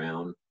Pat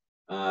Brown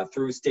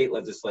through state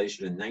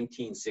legislation in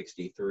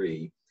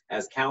 1963,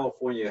 as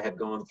California had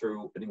gone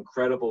through an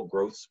incredible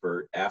growth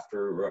spurt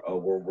after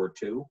World War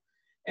II.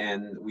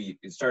 And we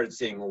started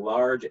seeing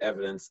large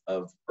evidence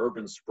of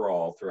urban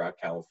sprawl throughout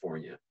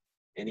California.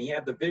 And he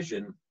had the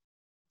vision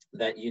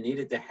that you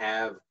needed to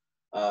have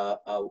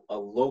a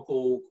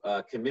local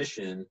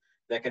commission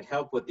that could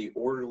help with the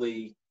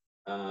orderly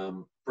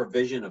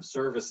provision of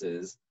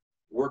services,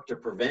 work to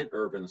prevent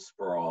urban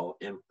sprawl,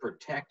 and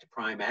protect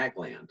prime ag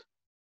land.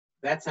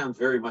 That sounds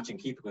very much in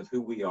keeping with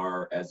who we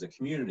are as a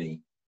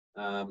community.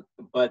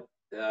 But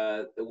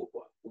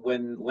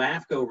when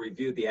LAFCO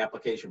reviewed the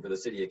application for the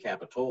city of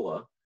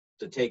Capitola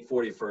to take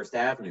 41st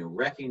Avenue,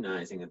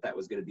 recognizing that that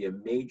was going to be a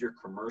major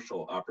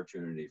commercial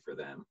opportunity for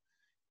them,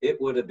 it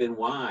would have been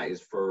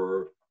wise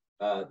for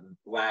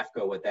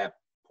LAFCO at that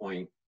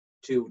point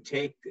to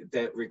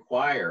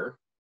require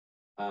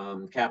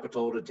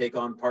Capitola to take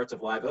on parts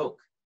of Live Oak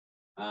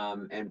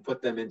and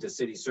put them into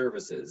city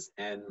services.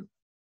 And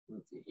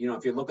you know,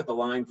 if you look at the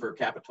line for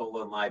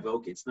Capitola and Live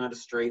Oak, it's not a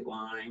straight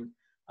line.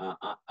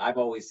 I've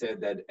always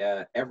said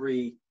that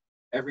every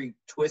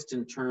twist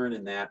and turn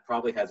in that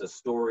probably has a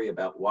story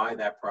about why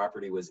that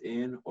property was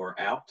in or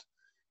out.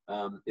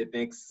 It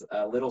makes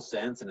little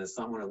sense. And as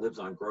someone who lives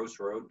on Gross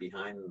Road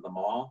behind the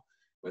mall,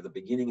 where the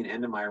beginning and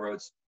end of my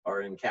roads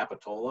are in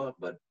Capitola,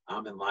 but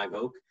I'm in Live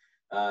Oak,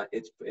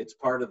 it's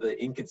part of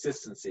the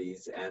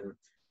inconsistencies. And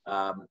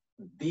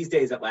these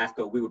days at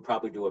LAFCO, we would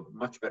probably do a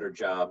much better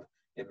job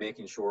in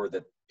making sure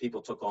that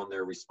people took on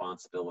their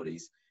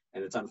responsibilities.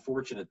 And it's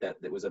unfortunate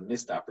that there was a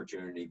missed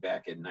opportunity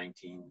back in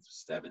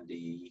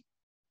 1970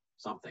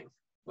 something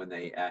when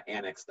they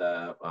annexed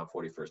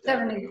 41st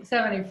Avenue.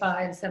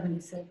 75,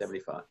 76.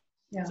 75,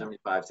 yeah.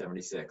 75,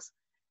 76.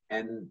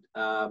 And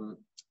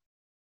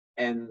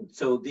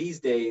so these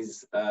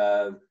days,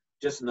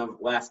 just in the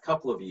last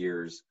couple of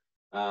years,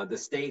 the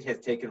state has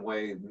taken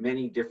away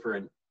many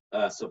different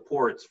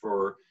supports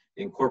for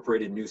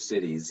incorporated new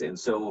cities. And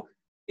so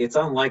it's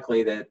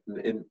unlikely that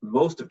in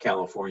most of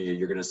California,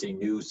 you're going to see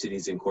new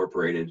cities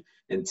incorporated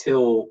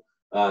until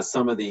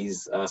some of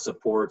these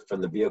support from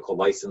the vehicle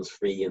license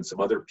fee and some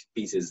other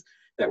pieces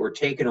that were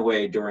taken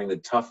away during the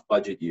tough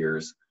budget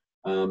years,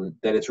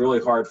 that it's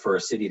really hard for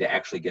a city to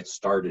actually get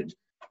started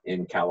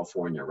in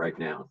California right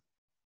now.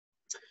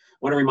 I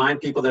want to remind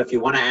people that if you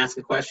want to ask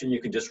a question,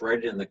 you can just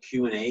write it in the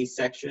Q&A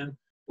section.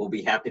 We'll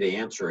be happy to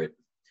answer it.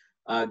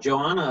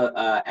 Joanna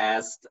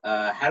asked,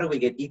 how do we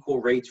get equal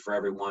rates for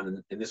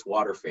everyone in this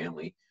water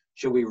family?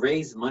 Should we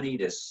raise money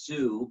to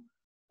sue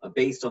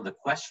based on the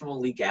questionable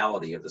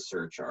legality of the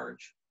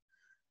surcharge?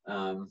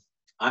 I'm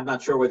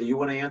not sure whether you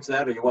want to answer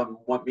that or you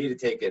want me to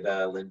take it,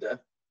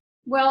 Linda.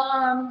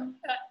 Well,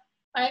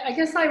 I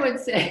guess I would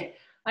say,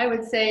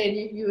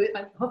 and you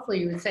hopefully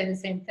you would say the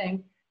same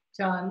thing,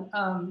 John,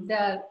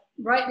 that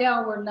right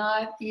now we're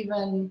not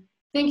even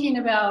thinking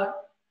about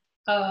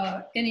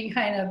any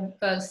kind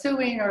of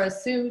suing or a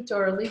suit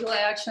or a legal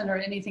action or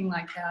anything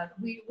like that.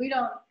 We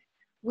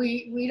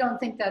don't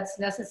think that's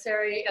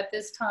necessary at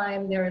this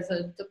time. There is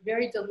a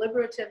very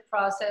deliberative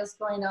process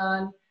going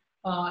on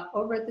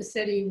over at the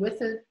city with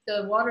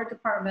the water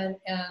department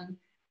and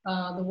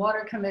the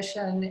water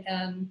commission.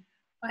 And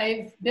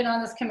I've been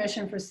on this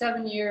commission for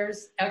 7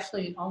 years,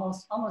 actually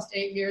almost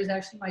 8 years.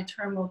 Actually, my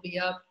term will be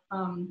up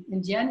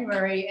in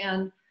January.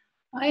 And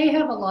I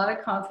have a lot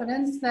of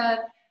confidence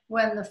that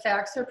when the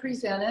facts are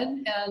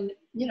presented and,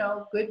 you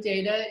know, good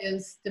data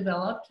is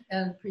developed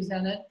and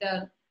presented,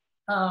 that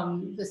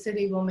the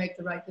city will make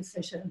the right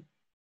decision.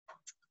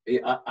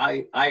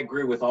 I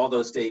agree with all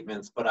those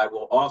statements, but I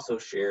will also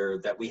share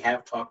that we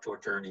have talked to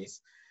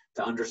attorneys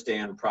to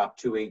understand Prop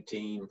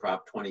 218,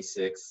 Prop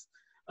 26,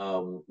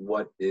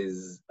 what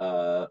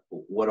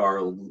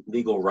our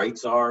legal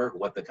rights are,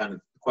 what the kind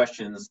of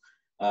questions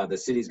the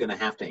city's going to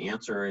have to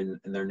answer in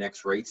their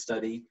next rate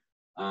study.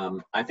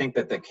 I think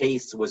that the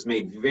case was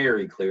made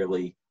very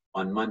clearly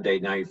on Monday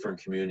night from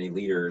community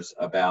leaders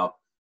about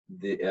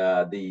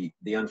the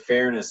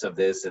unfairness of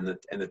this and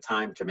the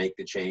time to make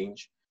the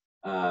change.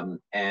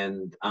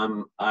 And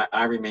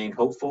I remain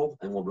hopeful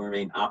and will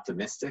remain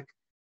optimistic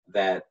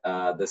that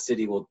the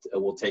city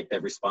will take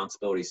that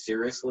responsibility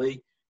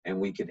seriously, and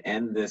we can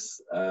end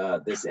this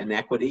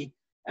inequity.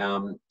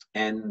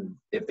 And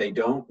if they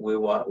don't, we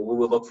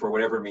will look for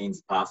whatever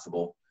means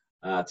possible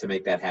to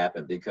make that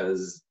happen,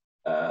 because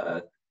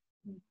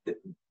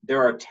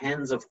there are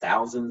tens of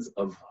thousands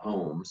of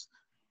homes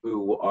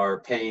who are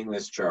paying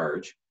this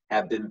charge,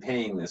 have been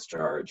paying this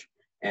charge,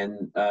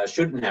 and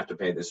shouldn't have to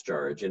pay this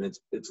charge. And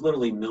it's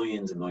literally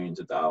millions and millions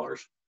of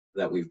dollars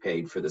that we've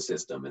paid for the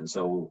system. And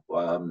so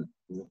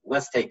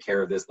let's take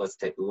care of this. Let's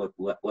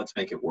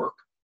make it work.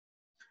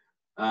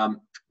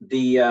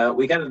 We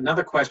got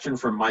another question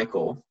from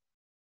Michael.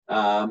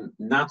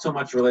 Not so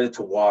much related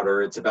to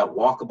water. It's about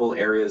walkable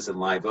areas in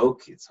Live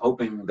Oak. It's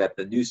hoping that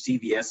the new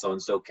CVS on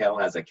SoCal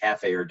has a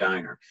cafe or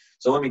diner.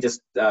 So let me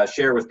just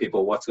share with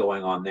people what's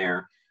going on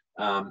there.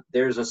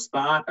 There's a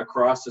spot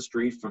across the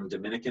street from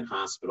Dominican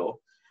Hospital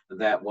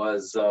that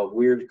was a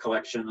weird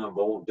collection of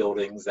old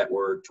buildings that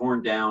were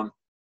torn down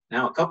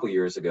now a couple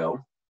years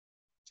ago.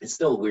 It's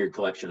still a weird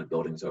collection of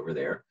buildings over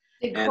there.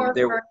 Decor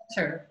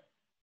furniture.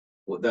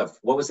 What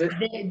was it?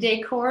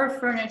 Decor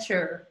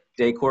furniture.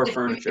 Decor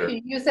furniture. If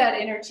you use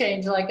that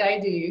interchange like I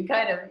do, you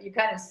kind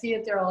of see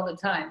it there all the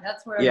time.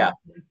 That's where. Yeah.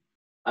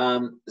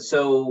 There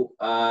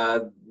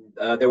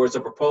was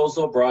a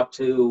proposal brought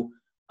to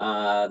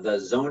the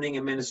zoning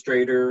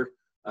administrator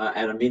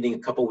at a meeting a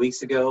couple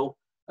weeks ago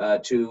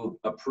to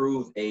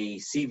approve a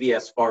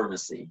CVS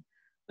pharmacy.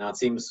 Now, it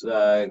seems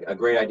a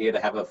great idea to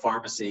have a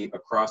pharmacy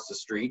across the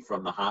street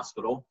from the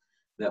hospital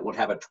that would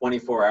have a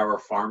 24-hour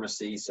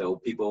pharmacy, so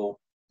people,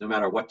 no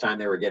matter what time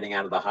they were getting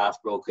out of the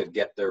hospital, could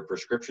get their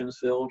prescriptions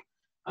filled.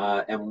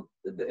 And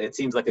it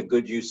seems like a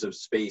good use of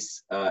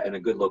space and a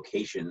good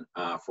location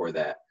for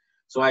that.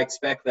 So I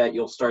expect that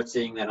you'll start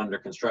seeing that under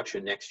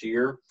construction next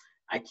year.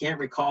 I can't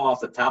recall off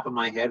the top of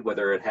my head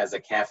whether it has a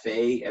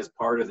cafe as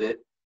part of it.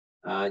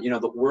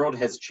 The world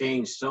has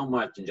changed so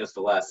much in just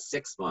the last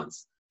 6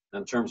 months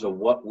in terms of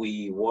what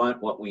we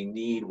want, what we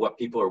need, what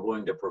people are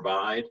willing to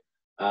provide,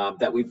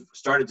 that we've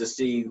started to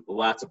see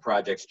lots of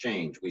projects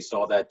change. We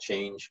saw that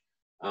change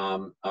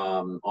on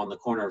the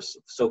corner of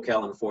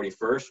SoCal and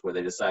 41st, where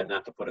they decided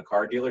not to put a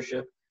car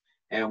dealership.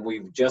 And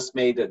we've just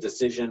made a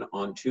decision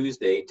on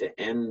Tuesday to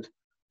end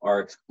our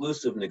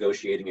exclusive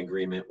negotiating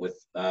agreement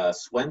with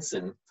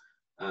Swenson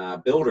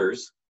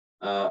Builders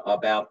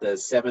about the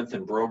 7th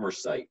and Bromer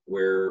site,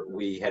 where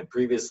we had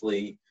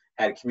previously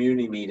had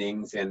community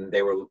meetings, and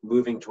they were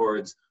moving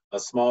towards a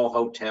small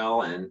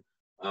hotel and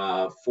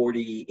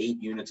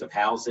 48 units of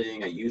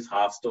housing, a youth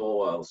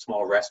hostel, a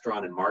small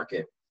restaurant and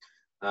market.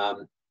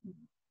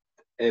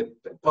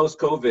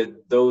 Post-COVID,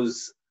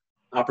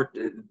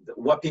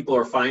 what people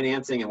are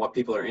financing and what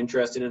people are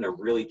interested in have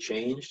really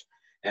changed.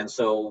 And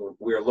so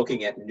we're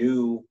looking at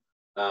new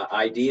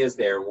ideas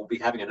there. We'll be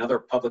having another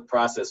public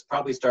process,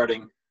 probably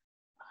starting,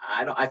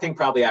 I think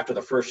probably after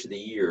the first of the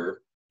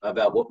year,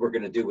 about what we're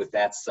going to do with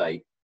that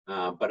site.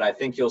 But I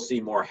think you'll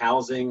see more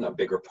housing, a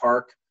bigger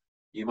park.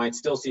 You might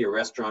still see a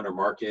restaurant or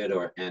market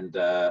and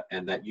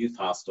that youth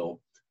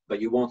hostel,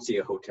 but you won't see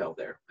a hotel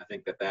there. I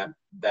think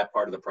that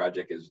part of the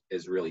project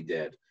is really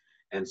dead.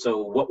 And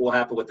so what will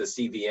happen with the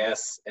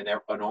CVS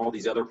and all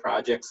these other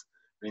projects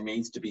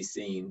remains to be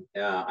seen.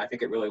 I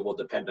think it really will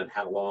depend on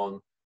how long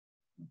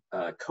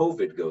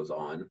COVID goes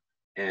on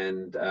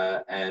and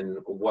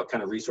what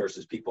kind of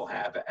resources people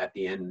have at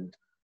the end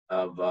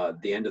of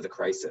the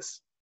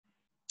crisis.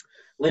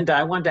 Linda,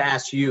 I wanted to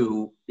ask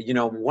you,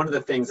 one of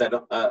the things that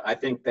I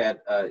think that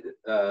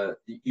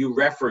you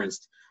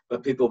referenced,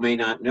 but people may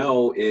not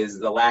know, is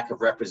the lack of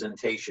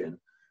representation.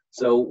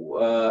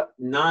 So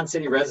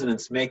non-city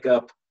residents make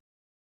up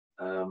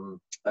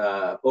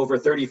over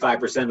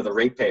 35% of the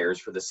ratepayers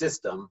for the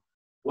system.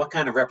 What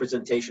kind of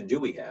representation do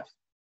we have?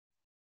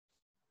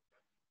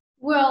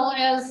 Well,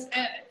 as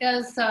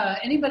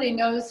anybody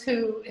knows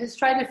who has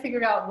tried to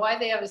figure out why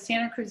they have a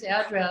Santa Cruz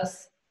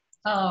address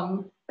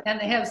and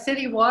they have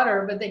city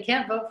water, but they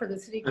can't vote for the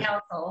city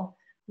council.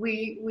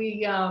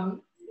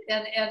 And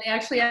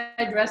actually I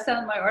addressed that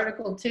in my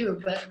article too,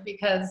 but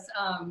because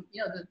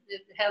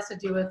it has to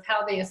do with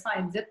how they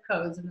assign zip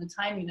codes and the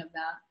timing of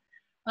that.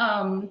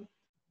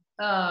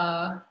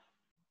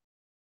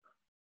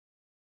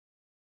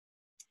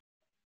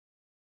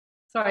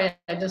 Sorry,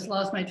 I just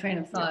lost my train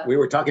of thought. We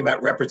were talking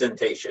about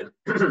representation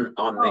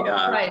on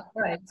the.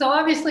 Right. So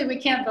obviously we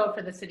can't vote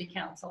for the city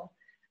council.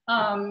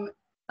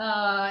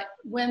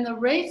 When the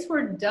rates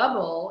were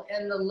double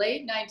in the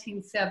late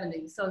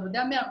 1970s, so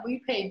that meant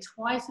we paid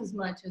twice as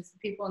much as the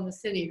people in the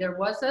city. There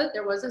was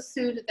a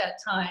suit at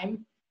that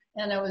time,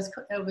 and it was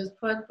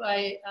put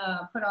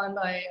on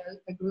by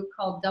a group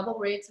called Double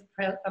Rates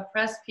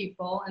Oppressed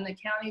People, and the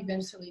county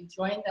eventually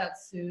joined that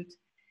suit.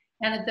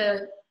 And at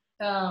the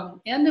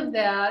end of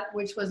that,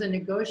 which was a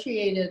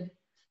negotiated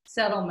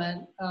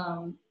settlement,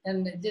 and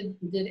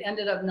it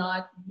ended up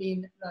not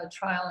being a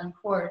trial in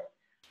court.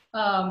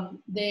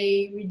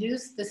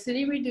 The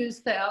city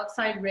reduced the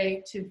outside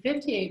rate to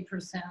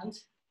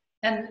 58%,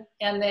 and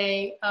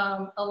they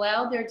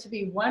allowed there to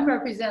be one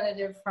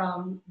representative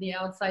from the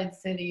outside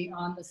city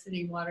on the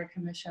City Water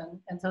Commission.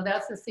 And so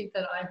that's the seat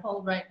that I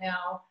hold right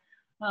now.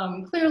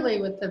 Clearly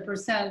with the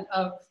percent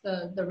of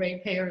the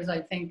ratepayers,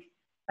 I think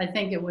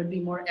it would be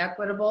more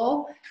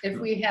equitable if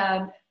we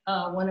had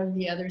one of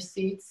the other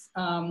seats.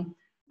 I'm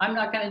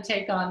not going to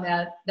take on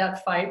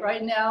that fight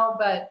right now,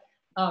 but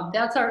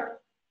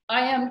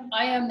I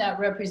am that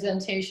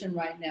representation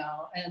right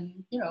now. And,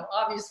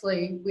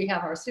 obviously we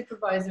have our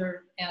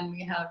supervisor and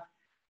we have,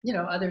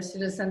 other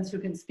citizens who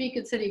can speak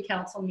at city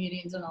council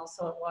meetings and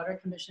also at water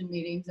commission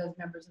meetings as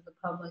members of the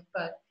public.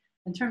 But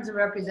in terms of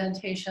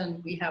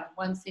representation, we have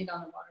one seat on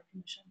the water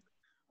commission.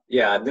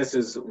 Yeah, and this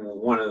is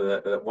one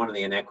of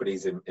the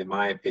inequities, in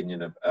my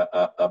opinion,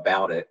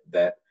 about it,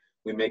 that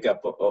we make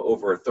up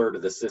over a third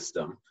of the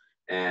system,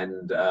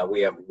 and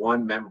we have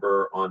one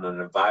member on an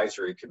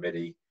advisory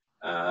committee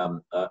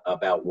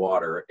about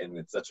water, and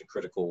it's such a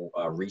critical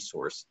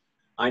resource.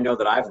 I know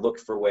that I've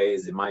looked for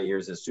ways in my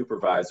years as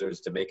supervisors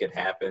to make it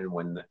happen.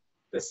 When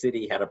the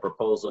city had a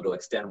proposal to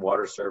extend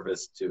water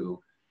service to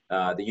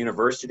the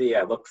university,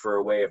 I looked for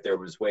a way, if there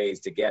was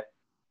ways to get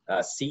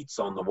seats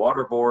on the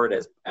water board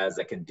as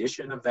a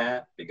condition of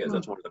that, because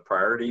that's one of the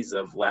priorities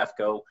of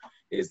LAFCO,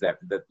 is that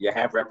you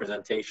have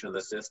representation of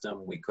the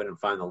system. We couldn't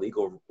find the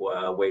legal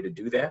way to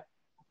do that.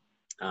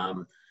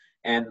 And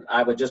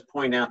I would just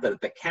point out that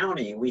at the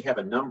county, we have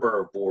a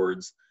number of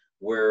boards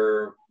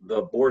where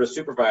the Board of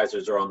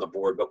Supervisors are on the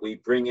board, but we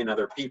bring in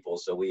other people.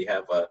 So we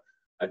have a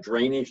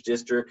drainage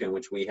district in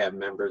which we have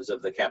members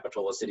of the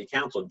Capitola City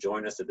Council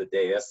join us at the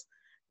dais.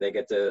 They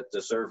get to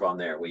serve on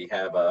there. We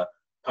have a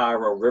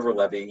Pyro River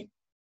Levy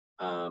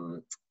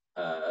a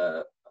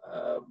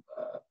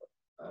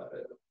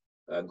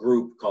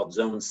group called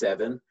Zone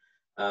 7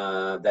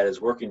 that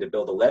is working to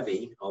build a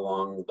levee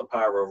along the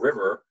Pyro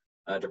River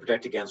to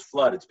protect against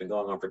flood. It's been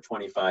going on for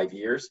 25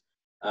 years.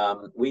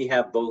 We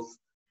have both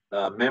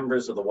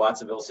members of the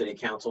Watsonville City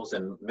Councils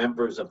and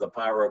members of the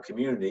Pyro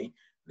community.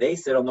 They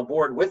sit on the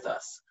board with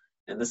us.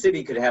 And the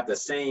city could have the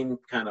same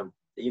kind of,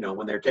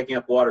 when they're taking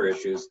up water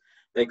issues,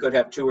 they could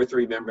have 2 or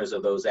 3 members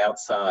of those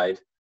outside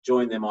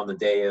join them on the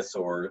dais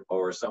or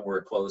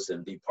somewhere close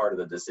and be part of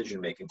the decision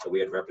making, so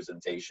we had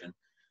representation.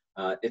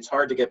 It's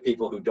hard to get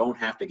people who don't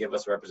have to give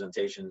us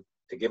representation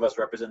to give us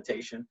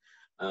representation,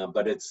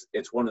 but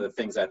it's one of the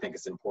things I think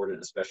is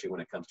important, especially when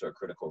it comes to a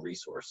critical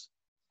resource.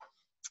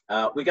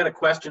 We got a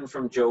question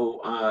from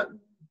Joanna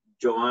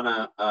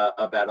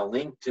about a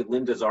link to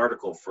Linda's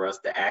article for us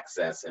to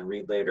access and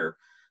read later.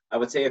 I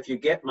would say if you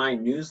get my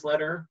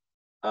newsletter,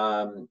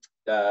 there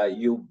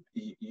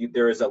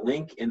is a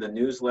link in the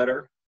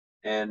newsletter.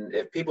 And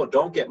if people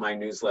don't get my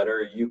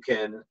newsletter, you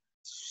can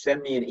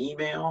send me an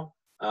email.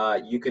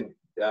 You can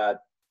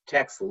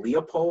text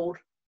Leopold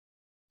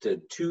to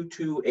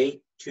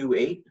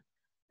 22828,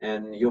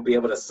 and you'll be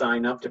able to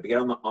sign up to get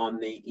on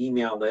the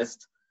email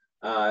list,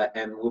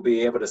 and we'll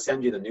be able to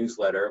send you the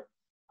newsletter.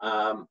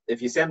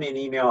 If you send me an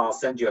email, I'll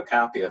send you a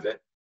copy of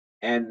it.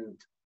 And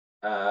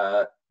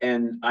I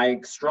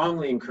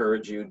strongly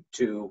encourage you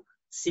to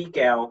seek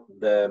out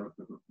the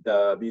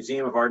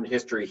Museum of Art and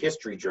History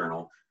History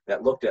Journal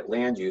that looked at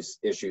land use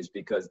issues,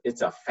 because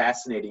it's a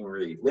fascinating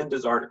read.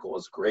 Linda's article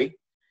is great.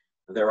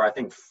 There are, I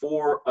think,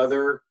 4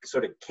 other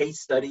sort of case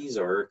studies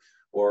or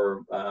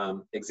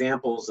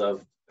examples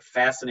of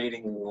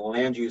fascinating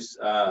land use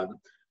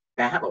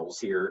battles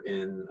here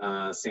in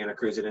Santa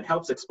Cruz, and it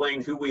helps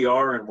explain who we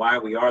are and why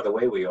we are the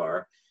way we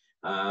are.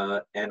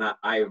 And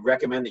I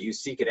recommend that you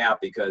seek it out,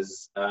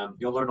 because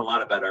you'll learn a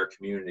lot about our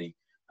community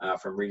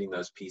from reading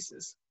those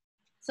pieces.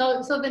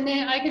 So the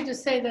name, I could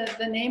just say that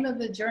the name of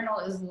the journal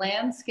is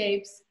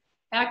Landscapes,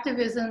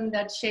 Activism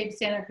That Shaped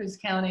Santa Cruz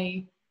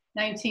County,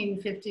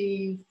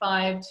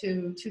 1955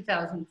 to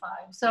 2005.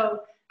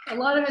 So a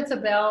lot of it's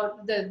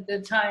about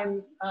the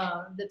time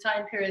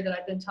period that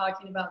I've been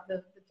talking about,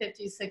 the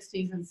 50s,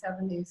 60s, and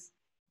 70s.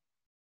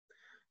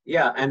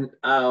 Yeah, and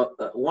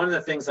one of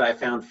the things that I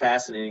found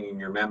fascinating in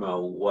your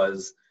memo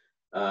was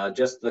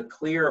just the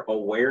clear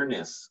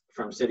awareness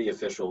from city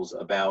officials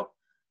about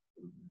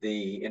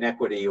the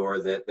inequity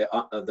or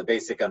the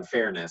basic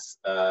unfairness.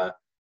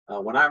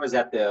 When I was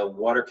at the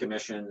Water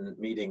Commission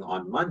meeting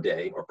on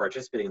Monday, or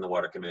participating in the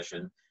Water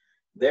Commission,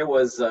 there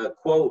was a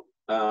quote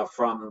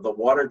from the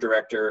water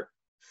director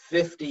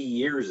 50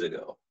 years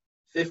ago,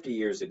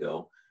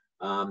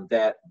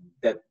 that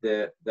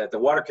the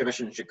Water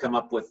Commission should come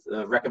up with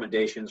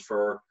recommendations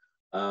for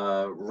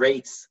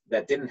rates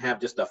that didn't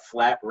have just a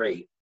flat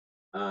rate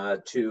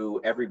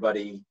to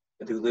everybody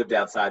who lived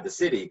outside the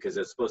city, because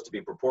it's supposed to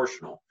be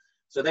proportional.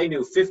 So they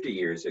knew 50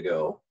 years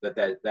ago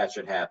that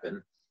should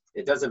happen.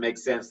 It doesn't make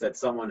sense that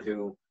someone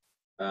who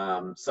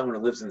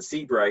lives in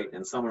Seabright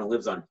and someone who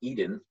lives on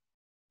Eden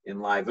in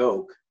Live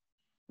Oak,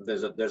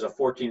 there's a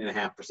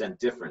 14.5%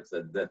 difference.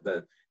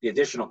 The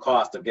additional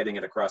cost of getting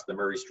it across the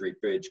Murray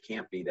Street Bridge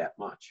can't be that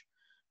much.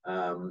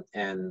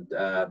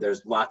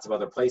 There's lots of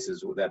other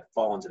places that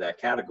fall into that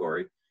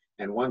category.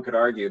 And one could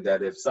argue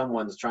that if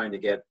someone's trying to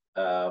get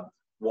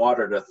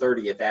water to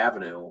 30th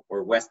Avenue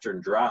or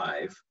Western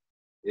Drive,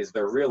 is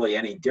there really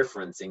any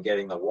difference in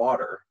getting the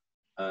water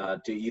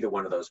to either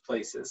one of those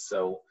places?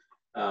 So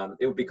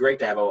it would be great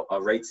to have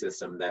a rate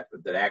system that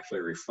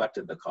actually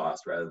reflected the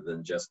cost, rather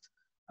than just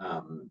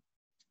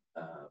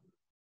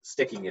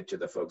sticking it to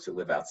the folks who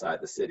live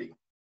outside the city.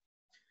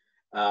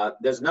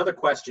 There's another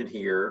question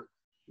here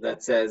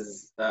that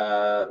says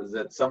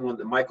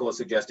that Michael is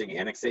suggesting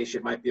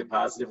annexation might be a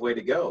positive way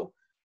to go.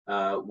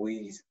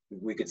 We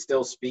could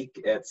still speak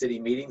at city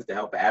meetings to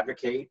help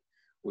advocate.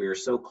 We are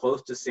so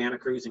close to Santa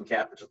Cruz and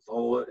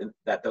Capitola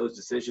that those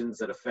decisions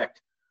that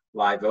affect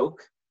Live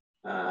Oak,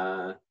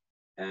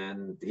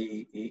 and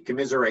he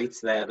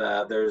commiserates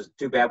that there's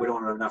too bad we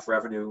don't have enough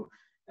revenue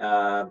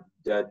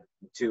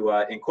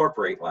to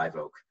incorporate Live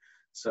Oak.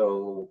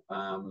 So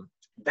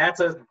that's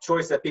a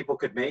choice that people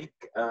could make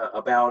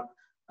about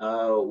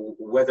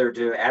whether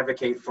to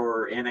advocate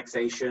for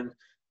annexation.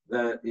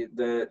 The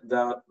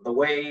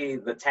way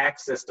the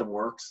tax system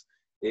works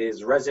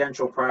is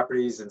residential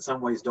properties in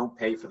some ways don't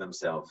pay for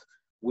themselves.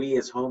 We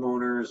as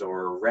homeowners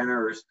or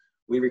renters,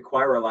 we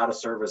require a lot of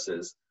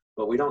services,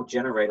 but we don't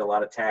generate a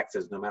lot of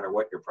taxes no matter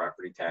what your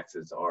property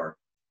taxes are.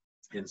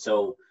 And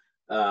so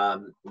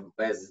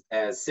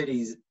as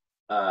cities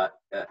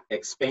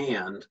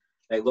expand,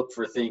 they look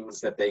for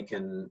things that they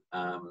can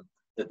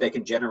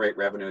generate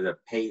revenue to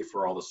pay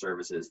for all the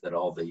services that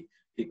all the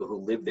people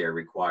who live there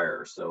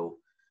require. So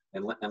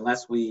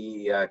unless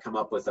we come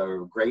up with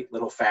a great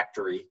little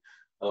factory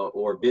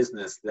or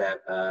business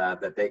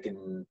that they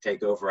can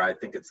take over, I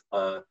think it's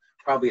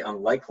probably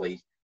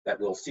unlikely that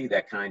we'll see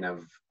that kind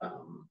of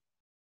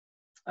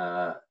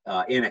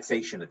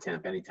annexation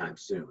attempt anytime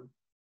soon.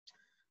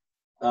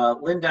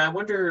 Linda, I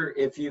wonder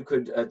if you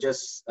could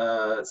just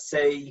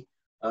say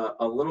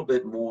a little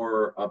bit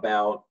more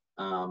about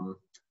that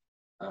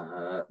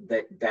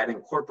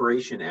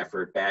incorporation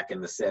effort back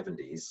in the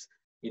 70s.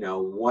 You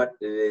know, what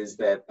it is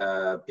that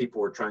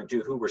people were trying to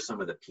do, who were some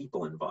of the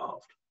people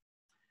involved?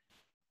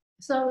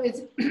 So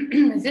it's,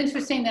 it's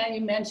interesting that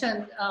you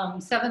mentioned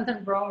 7th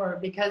and Bromer,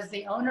 because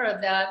the owner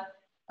of that,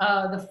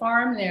 the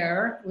farm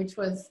there, which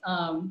was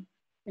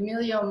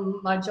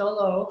Emilio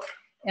Majolo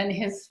and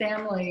his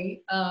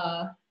family,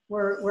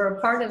 were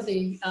a part of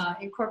the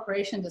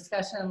incorporation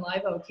discussion in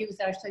Live Oak. He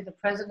was actually the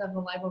president of the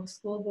Live Oak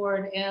School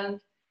Board and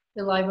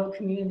the Live Oak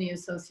Community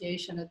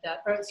Association at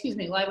that, or excuse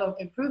me, Live Oak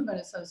Improvement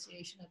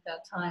Association at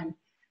that time.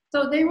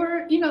 So they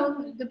were, you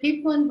know, the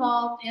people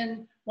involved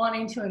in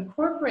wanting to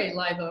incorporate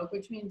Live Oak,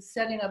 which means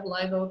setting up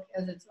Live Oak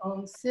as its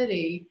own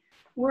city,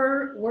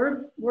 were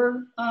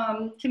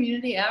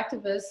community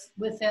activists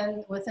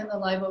within the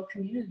Live Oak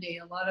community.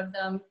 A lot of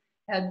them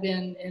had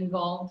been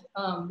involved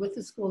with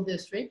the school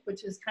district,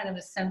 which is kind of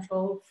a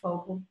central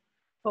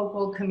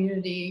focal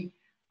community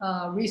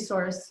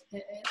resource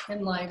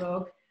in Live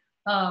Oak,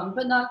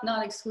 but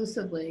not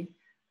exclusively.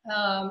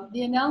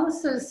 The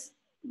analysis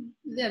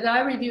that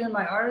I review in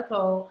my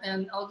article,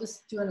 and I'll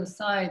just do an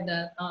aside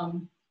that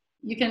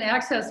you can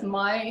access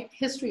my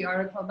history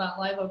article about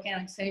Live Oak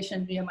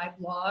annexation via my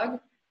blog,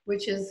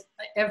 which is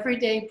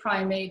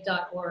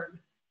everydayprimate.org.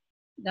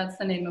 That's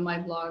the name of my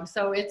blog.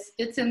 So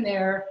it's in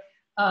there.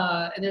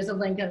 There's a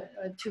link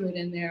to it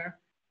in there.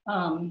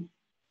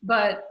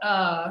 But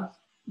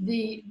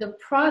the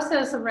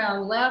process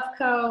around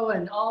LAFCO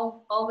and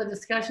all the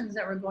discussions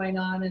that were going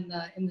on in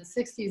the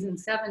 60s and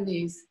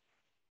 70s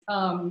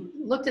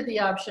looked at the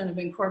option of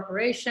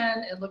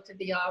incorporation. It looked at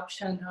the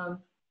option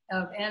of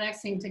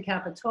annexing to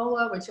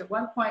Capitola, which at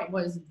one point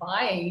was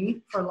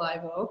vying for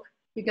Live Oak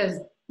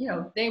because, you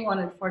know, they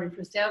wanted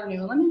 41st Avenue.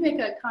 And let me make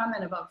a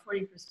comment about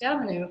 41st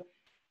Avenue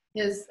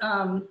is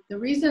the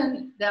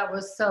reason that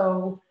was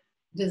so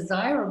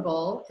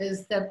desirable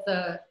is that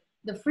the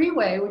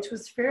freeway, which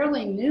was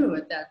fairly new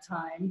at that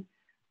time,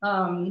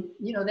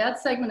 you know, that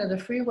segment of the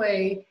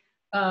freeway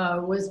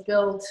was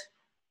built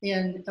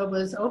it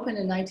was open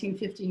in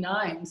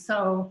 1959.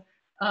 So,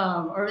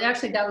 or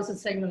actually that was a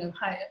segment of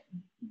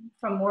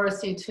from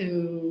Morrissey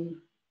to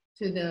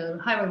the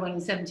Highway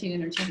 117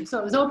 interchange. So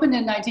it was opened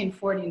in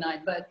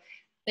 1949, but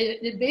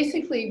it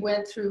basically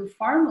went through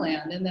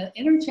farmland, and the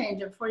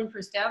interchange of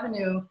 41st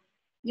Avenue,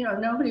 you know,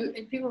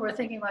 people were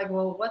thinking like,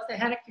 well, what the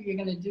heck are you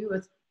going to do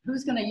with,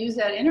 who's going to use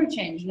that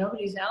interchange?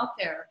 Nobody's out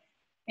there.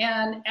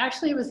 And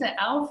actually it was the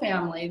Au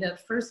family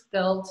that first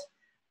built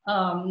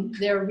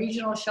their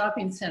regional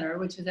shopping center,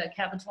 which is at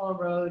Capitola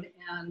Road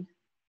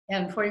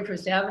and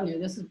 41st Avenue.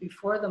 This is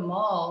before the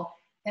mall.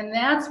 And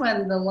that's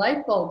when the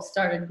light bulbs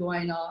started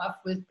going off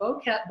with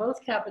both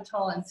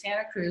Capitola and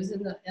Santa Cruz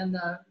and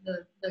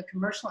the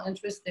commercial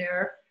interest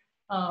there,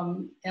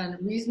 and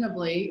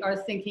reasonably are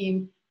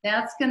thinking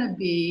that's going to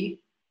be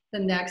the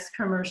next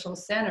commercial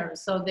center.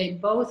 So they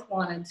both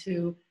wanted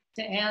to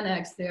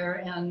annex there,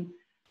 and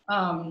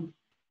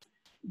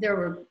there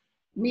were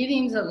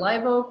meetings at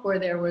Live Oak where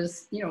there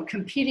was, you know,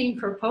 competing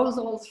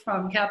proposals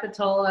from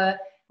Capitola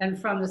and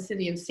from the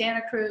city of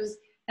Santa Cruz.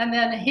 And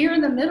then here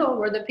in the middle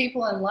were the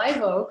people in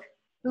Live Oak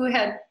who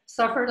had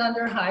suffered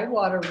under high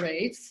water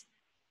rates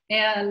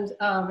and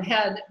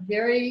had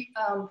very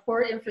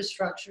poor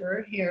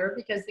infrastructure here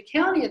because the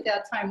county at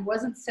that time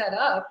wasn't set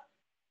up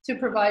to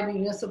provide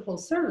municipal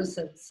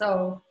services.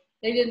 So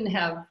they didn't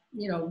have,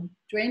 you know,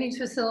 drainage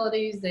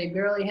facilities. They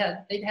barely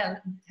had, they'd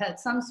had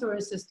some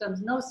sewer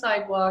systems, no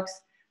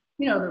sidewalks.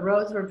 You know, the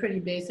roads were pretty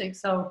basic.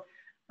 So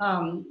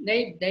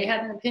they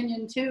had an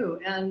opinion too.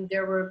 And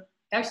there were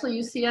actually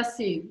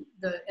UCSC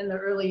in the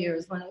early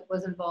years when it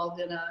was involved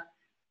in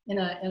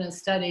a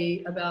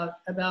study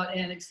about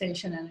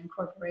annexation and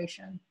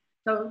incorporation.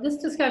 So this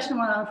discussion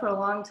went on for a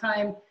long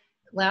time.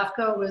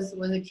 LAFCO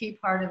was a key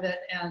part of it,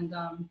 and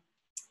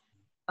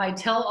I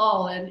tell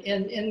all in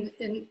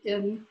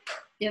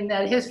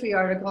that history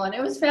article, and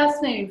it was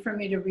fascinating for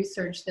me to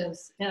research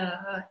this,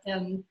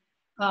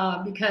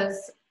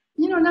 because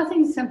you know,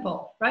 nothing's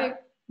simple, right?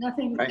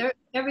 Nothing. Right.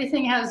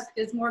 Everything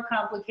is more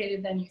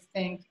complicated than you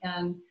think,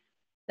 and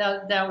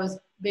that was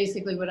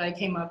basically what I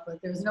came up with.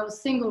 There's no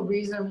single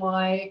reason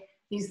why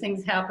these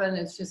things happen.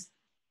 It's just,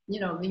 you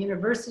know, the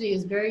university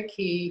is very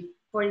key.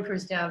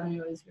 41st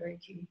Avenue is very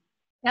key.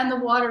 And the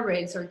water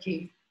rates are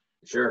key.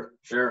 Sure,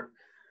 sure.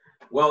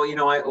 Well, you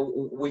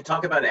know, we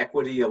talk about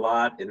equity a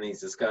lot in these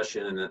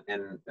discussions,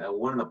 and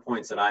one of the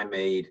points that I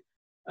made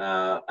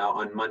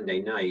on Monday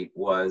night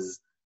was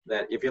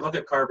that if you look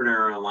at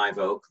Carbonera and Live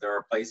Oak, there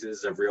are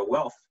places of real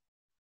wealth,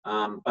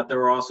 but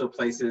there are also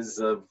places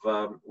of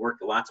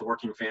lots of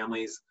working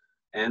families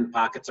and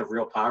pockets of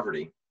real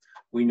poverty.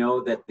 We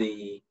know that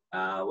the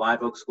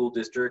Live Oak School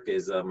District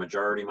is a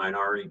majority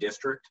minority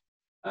district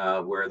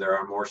where there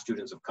are more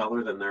students of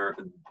color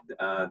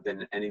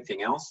than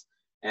anything else.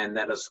 And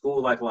that a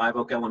school like Live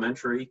Oak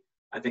Elementary,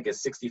 I think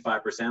is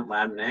 65%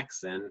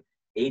 Latinx, and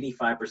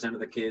 85% of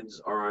the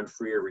kids are on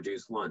free or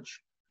reduced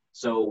lunch.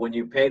 So when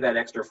you pay that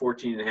extra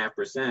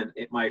 14.5%,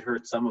 it might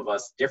hurt some of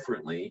us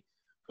differently,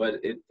 but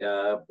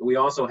we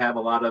also have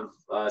a lot of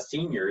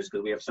seniors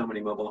because we have so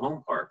many mobile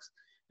home parks.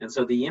 And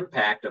so the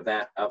impact of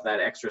that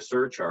extra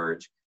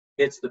surcharge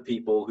hits the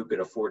people who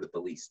could afford it the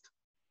least.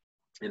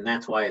 And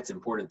that's why it's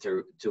important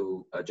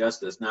to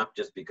adjust this, not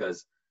just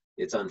because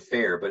it's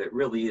unfair, but it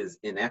really is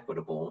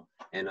inequitable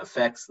and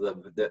affects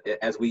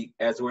as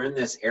we're in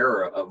this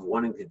era of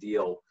wanting to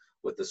deal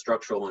with the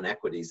structural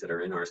inequities that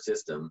are in our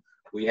system,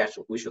 we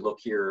should look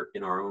here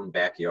in our own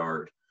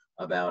backyard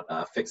about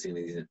fixing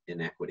these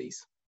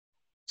inequities.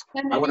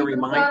 And I want to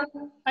remind.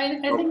 I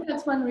think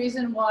that's one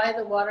reason why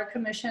the Water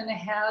Commission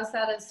has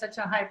that as such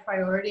a high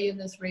priority in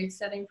this rate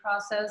setting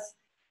process,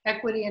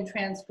 equity and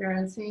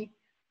transparency.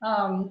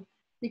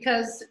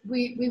 Because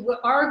we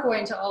are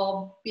going to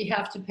all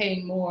have to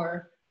pay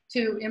more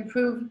to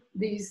improve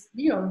these,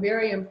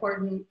 very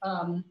important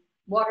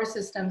water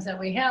systems that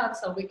we have,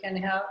 so we can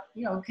have,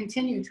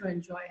 continue to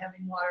enjoy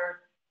having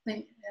water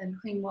and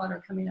clean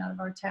water coming out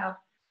of our tap.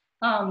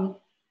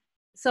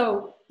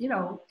 So,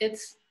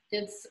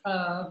 it's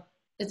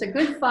a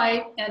good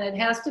fight, and it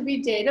has to be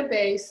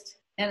data-based,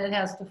 and it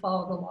has to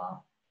follow the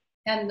law.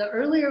 And the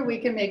earlier we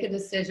can make a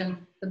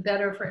decision, the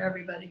better for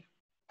everybody.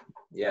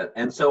 Yeah,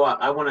 and so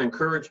I want to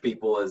encourage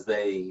people as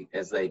they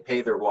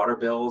pay their water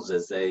bills,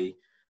 as they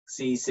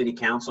see city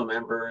council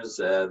members,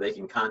 they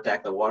can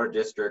contact the water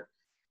district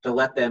to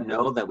let them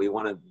know that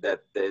that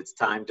it's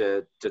time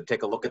to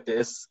take a look at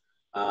this.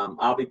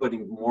 I'll be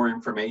putting more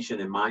information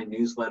in my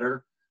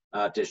newsletter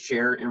to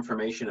share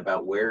information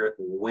about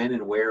when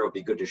and where it would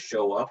be good to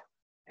show up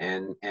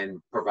and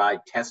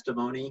provide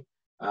testimony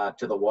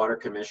to the Water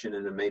Commission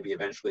and then maybe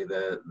eventually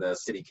the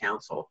city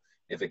council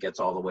if it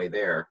gets all the way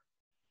there.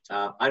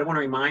 I want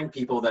to remind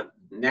people that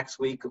next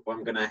week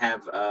I'm going to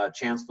have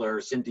Chancellor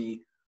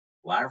Cindy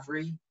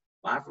Lavery.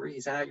 Lavery,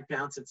 is that how you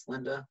pronounce it,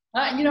 Linda?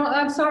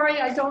 I'm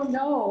sorry, I don't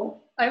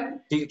know.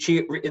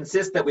 She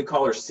insists that we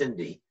call her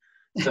Cindy.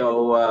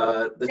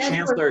 So the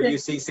Chancellor of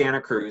UC Santa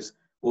Cruz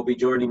will be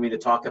joining me to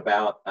talk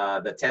about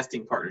the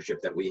testing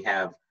partnership that we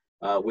have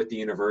with the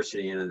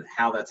university and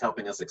how that's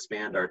helping us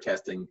expand our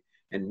testing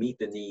and meet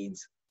the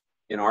needs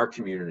in our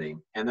community.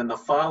 And then the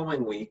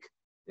following week,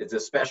 it's a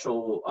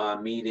special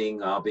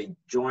meeting. I'll be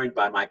joined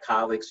by my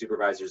colleague,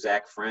 Supervisor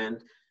Zach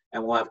Friend,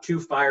 and we'll have two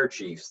fire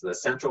chiefs, the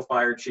Central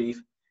Fire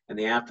Chief and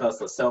the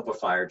Aptos La Selva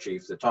Fire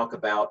Chief, to talk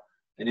about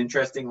an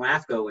interesting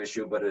LAFCO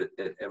issue, but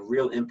a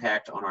real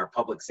impact on our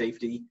public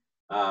safety,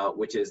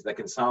 which is the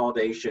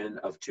consolidation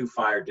of two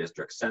fire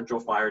districts, Central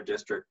Fire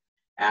District,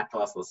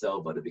 Aptos La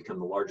Selva, to become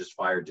the largest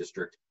fire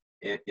district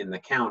in the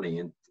county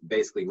and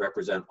basically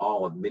represent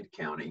all of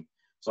Mid-County.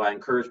 So I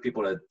encourage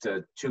people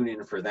to tune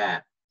in for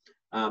that.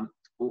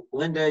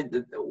 Linda,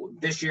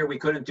 this year we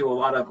couldn't do a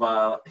lot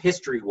of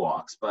history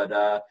walks,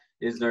 but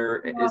is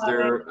there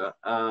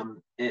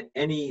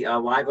any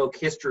Live Oak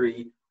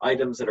history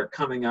items that are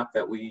coming up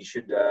that we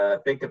should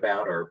think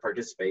about or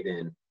participate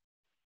in?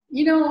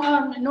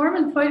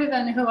 Norman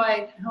Poitevin, who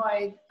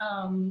I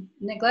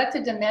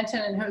neglected to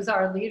mention, and who's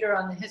our leader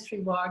on the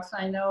history walks,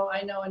 I know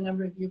a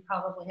number of you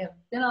probably have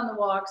been on the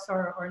walks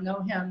or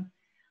know him,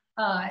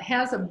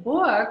 has a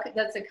book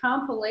that's a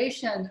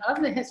compilation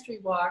of the history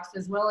walks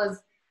as well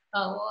as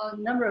a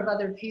number of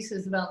other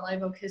pieces about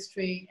Live Oak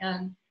history,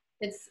 and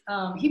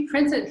he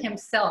prints it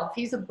himself.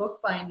 He's a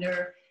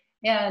bookbinder,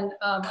 and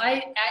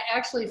I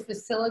actually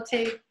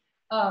facilitate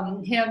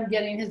him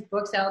getting his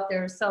books out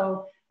there.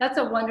 So that's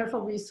a wonderful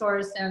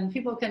resource, and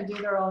people can do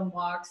their own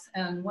walks.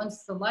 And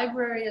once the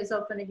library is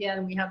open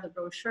again, we have the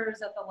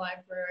brochures at the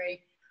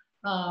library.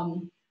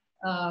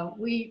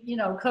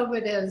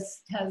 COVID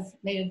has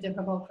made it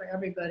difficult for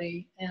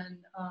everybody, and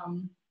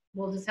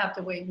we'll just have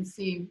to wait and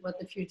see what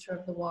the future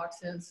of the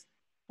walks is.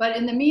 But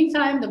in the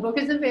meantime, the book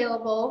is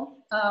available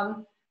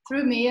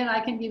through me, and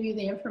I can give you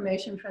the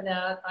information for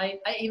that. I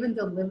even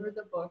deliver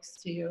the books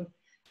to you.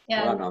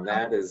 And well,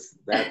 no,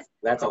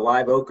 that's a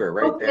live oaker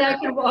right there.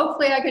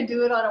 Hopefully I can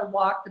do it on a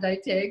walk that I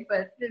take,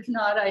 but if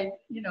not, I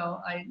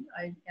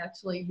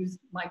actually use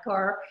my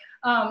car.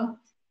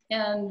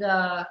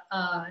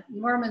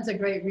 Norman's a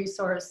great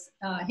resource.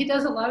 He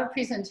does a lot of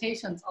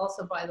presentations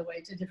also, by the way,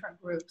 to different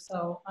groups.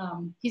 So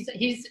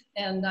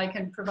and I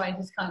can provide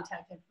his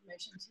contact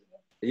information to you.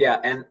 Yeah,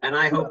 and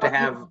I hope to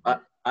have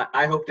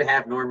I hope to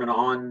have Norman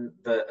on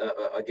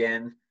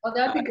again. Oh,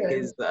 that'd be good.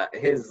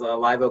 His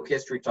Live Oak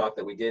history talk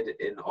that we did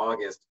in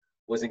August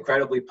was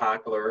incredibly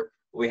popular.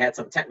 We had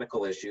some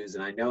technical issues,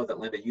 and I know that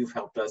Linda, you've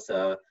helped us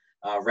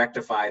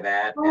rectify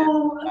that.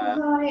 Oh,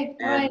 right.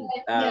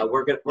 Yeah.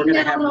 We're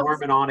gonna have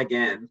Norman on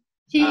again.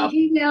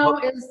 He now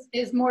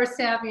is more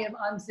savvy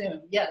on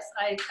Zoom. Yes,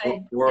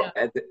 yeah.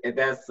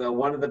 That's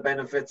one of the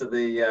benefits of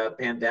the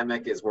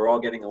pandemic is we're all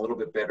getting a little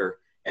bit better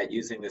at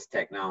using this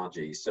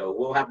technology. So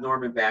we'll have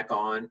Norman back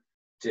on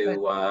to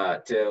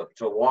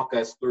walk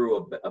us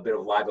through a bit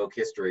of Live Oak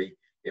history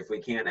if we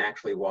can't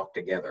actually walk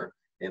together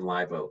in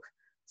Live Oak.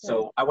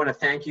 So I want to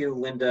thank you,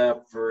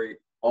 Linda, for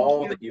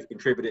all that you've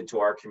contributed to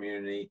our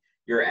community,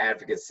 your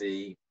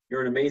advocacy.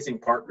 You're an amazing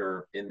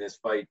partner in this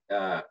fight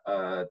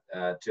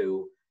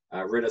to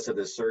rid us of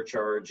this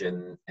surcharge,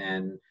 and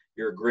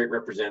you're a great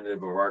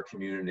representative of our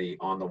community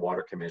on the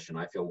Water Commission.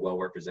 I feel well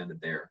represented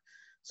there.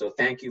 So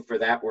thank you for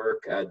that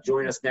work.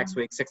 Join us next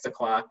week, 6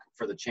 o'clock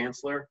for the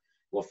Chancellor.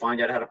 We'll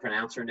find out how to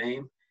pronounce her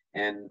name,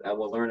 and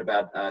we'll learn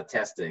about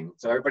testing.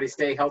 So everybody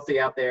stay healthy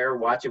out there,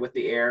 watch it with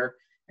the air,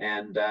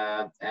 and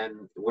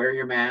wear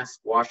your mask,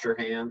 wash your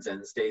hands,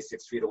 and stay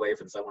 6 feet away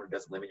from someone who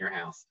doesn't live in your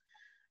house.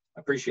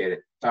 Appreciate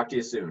it. Talk to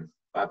you soon.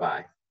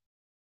 Bye-bye.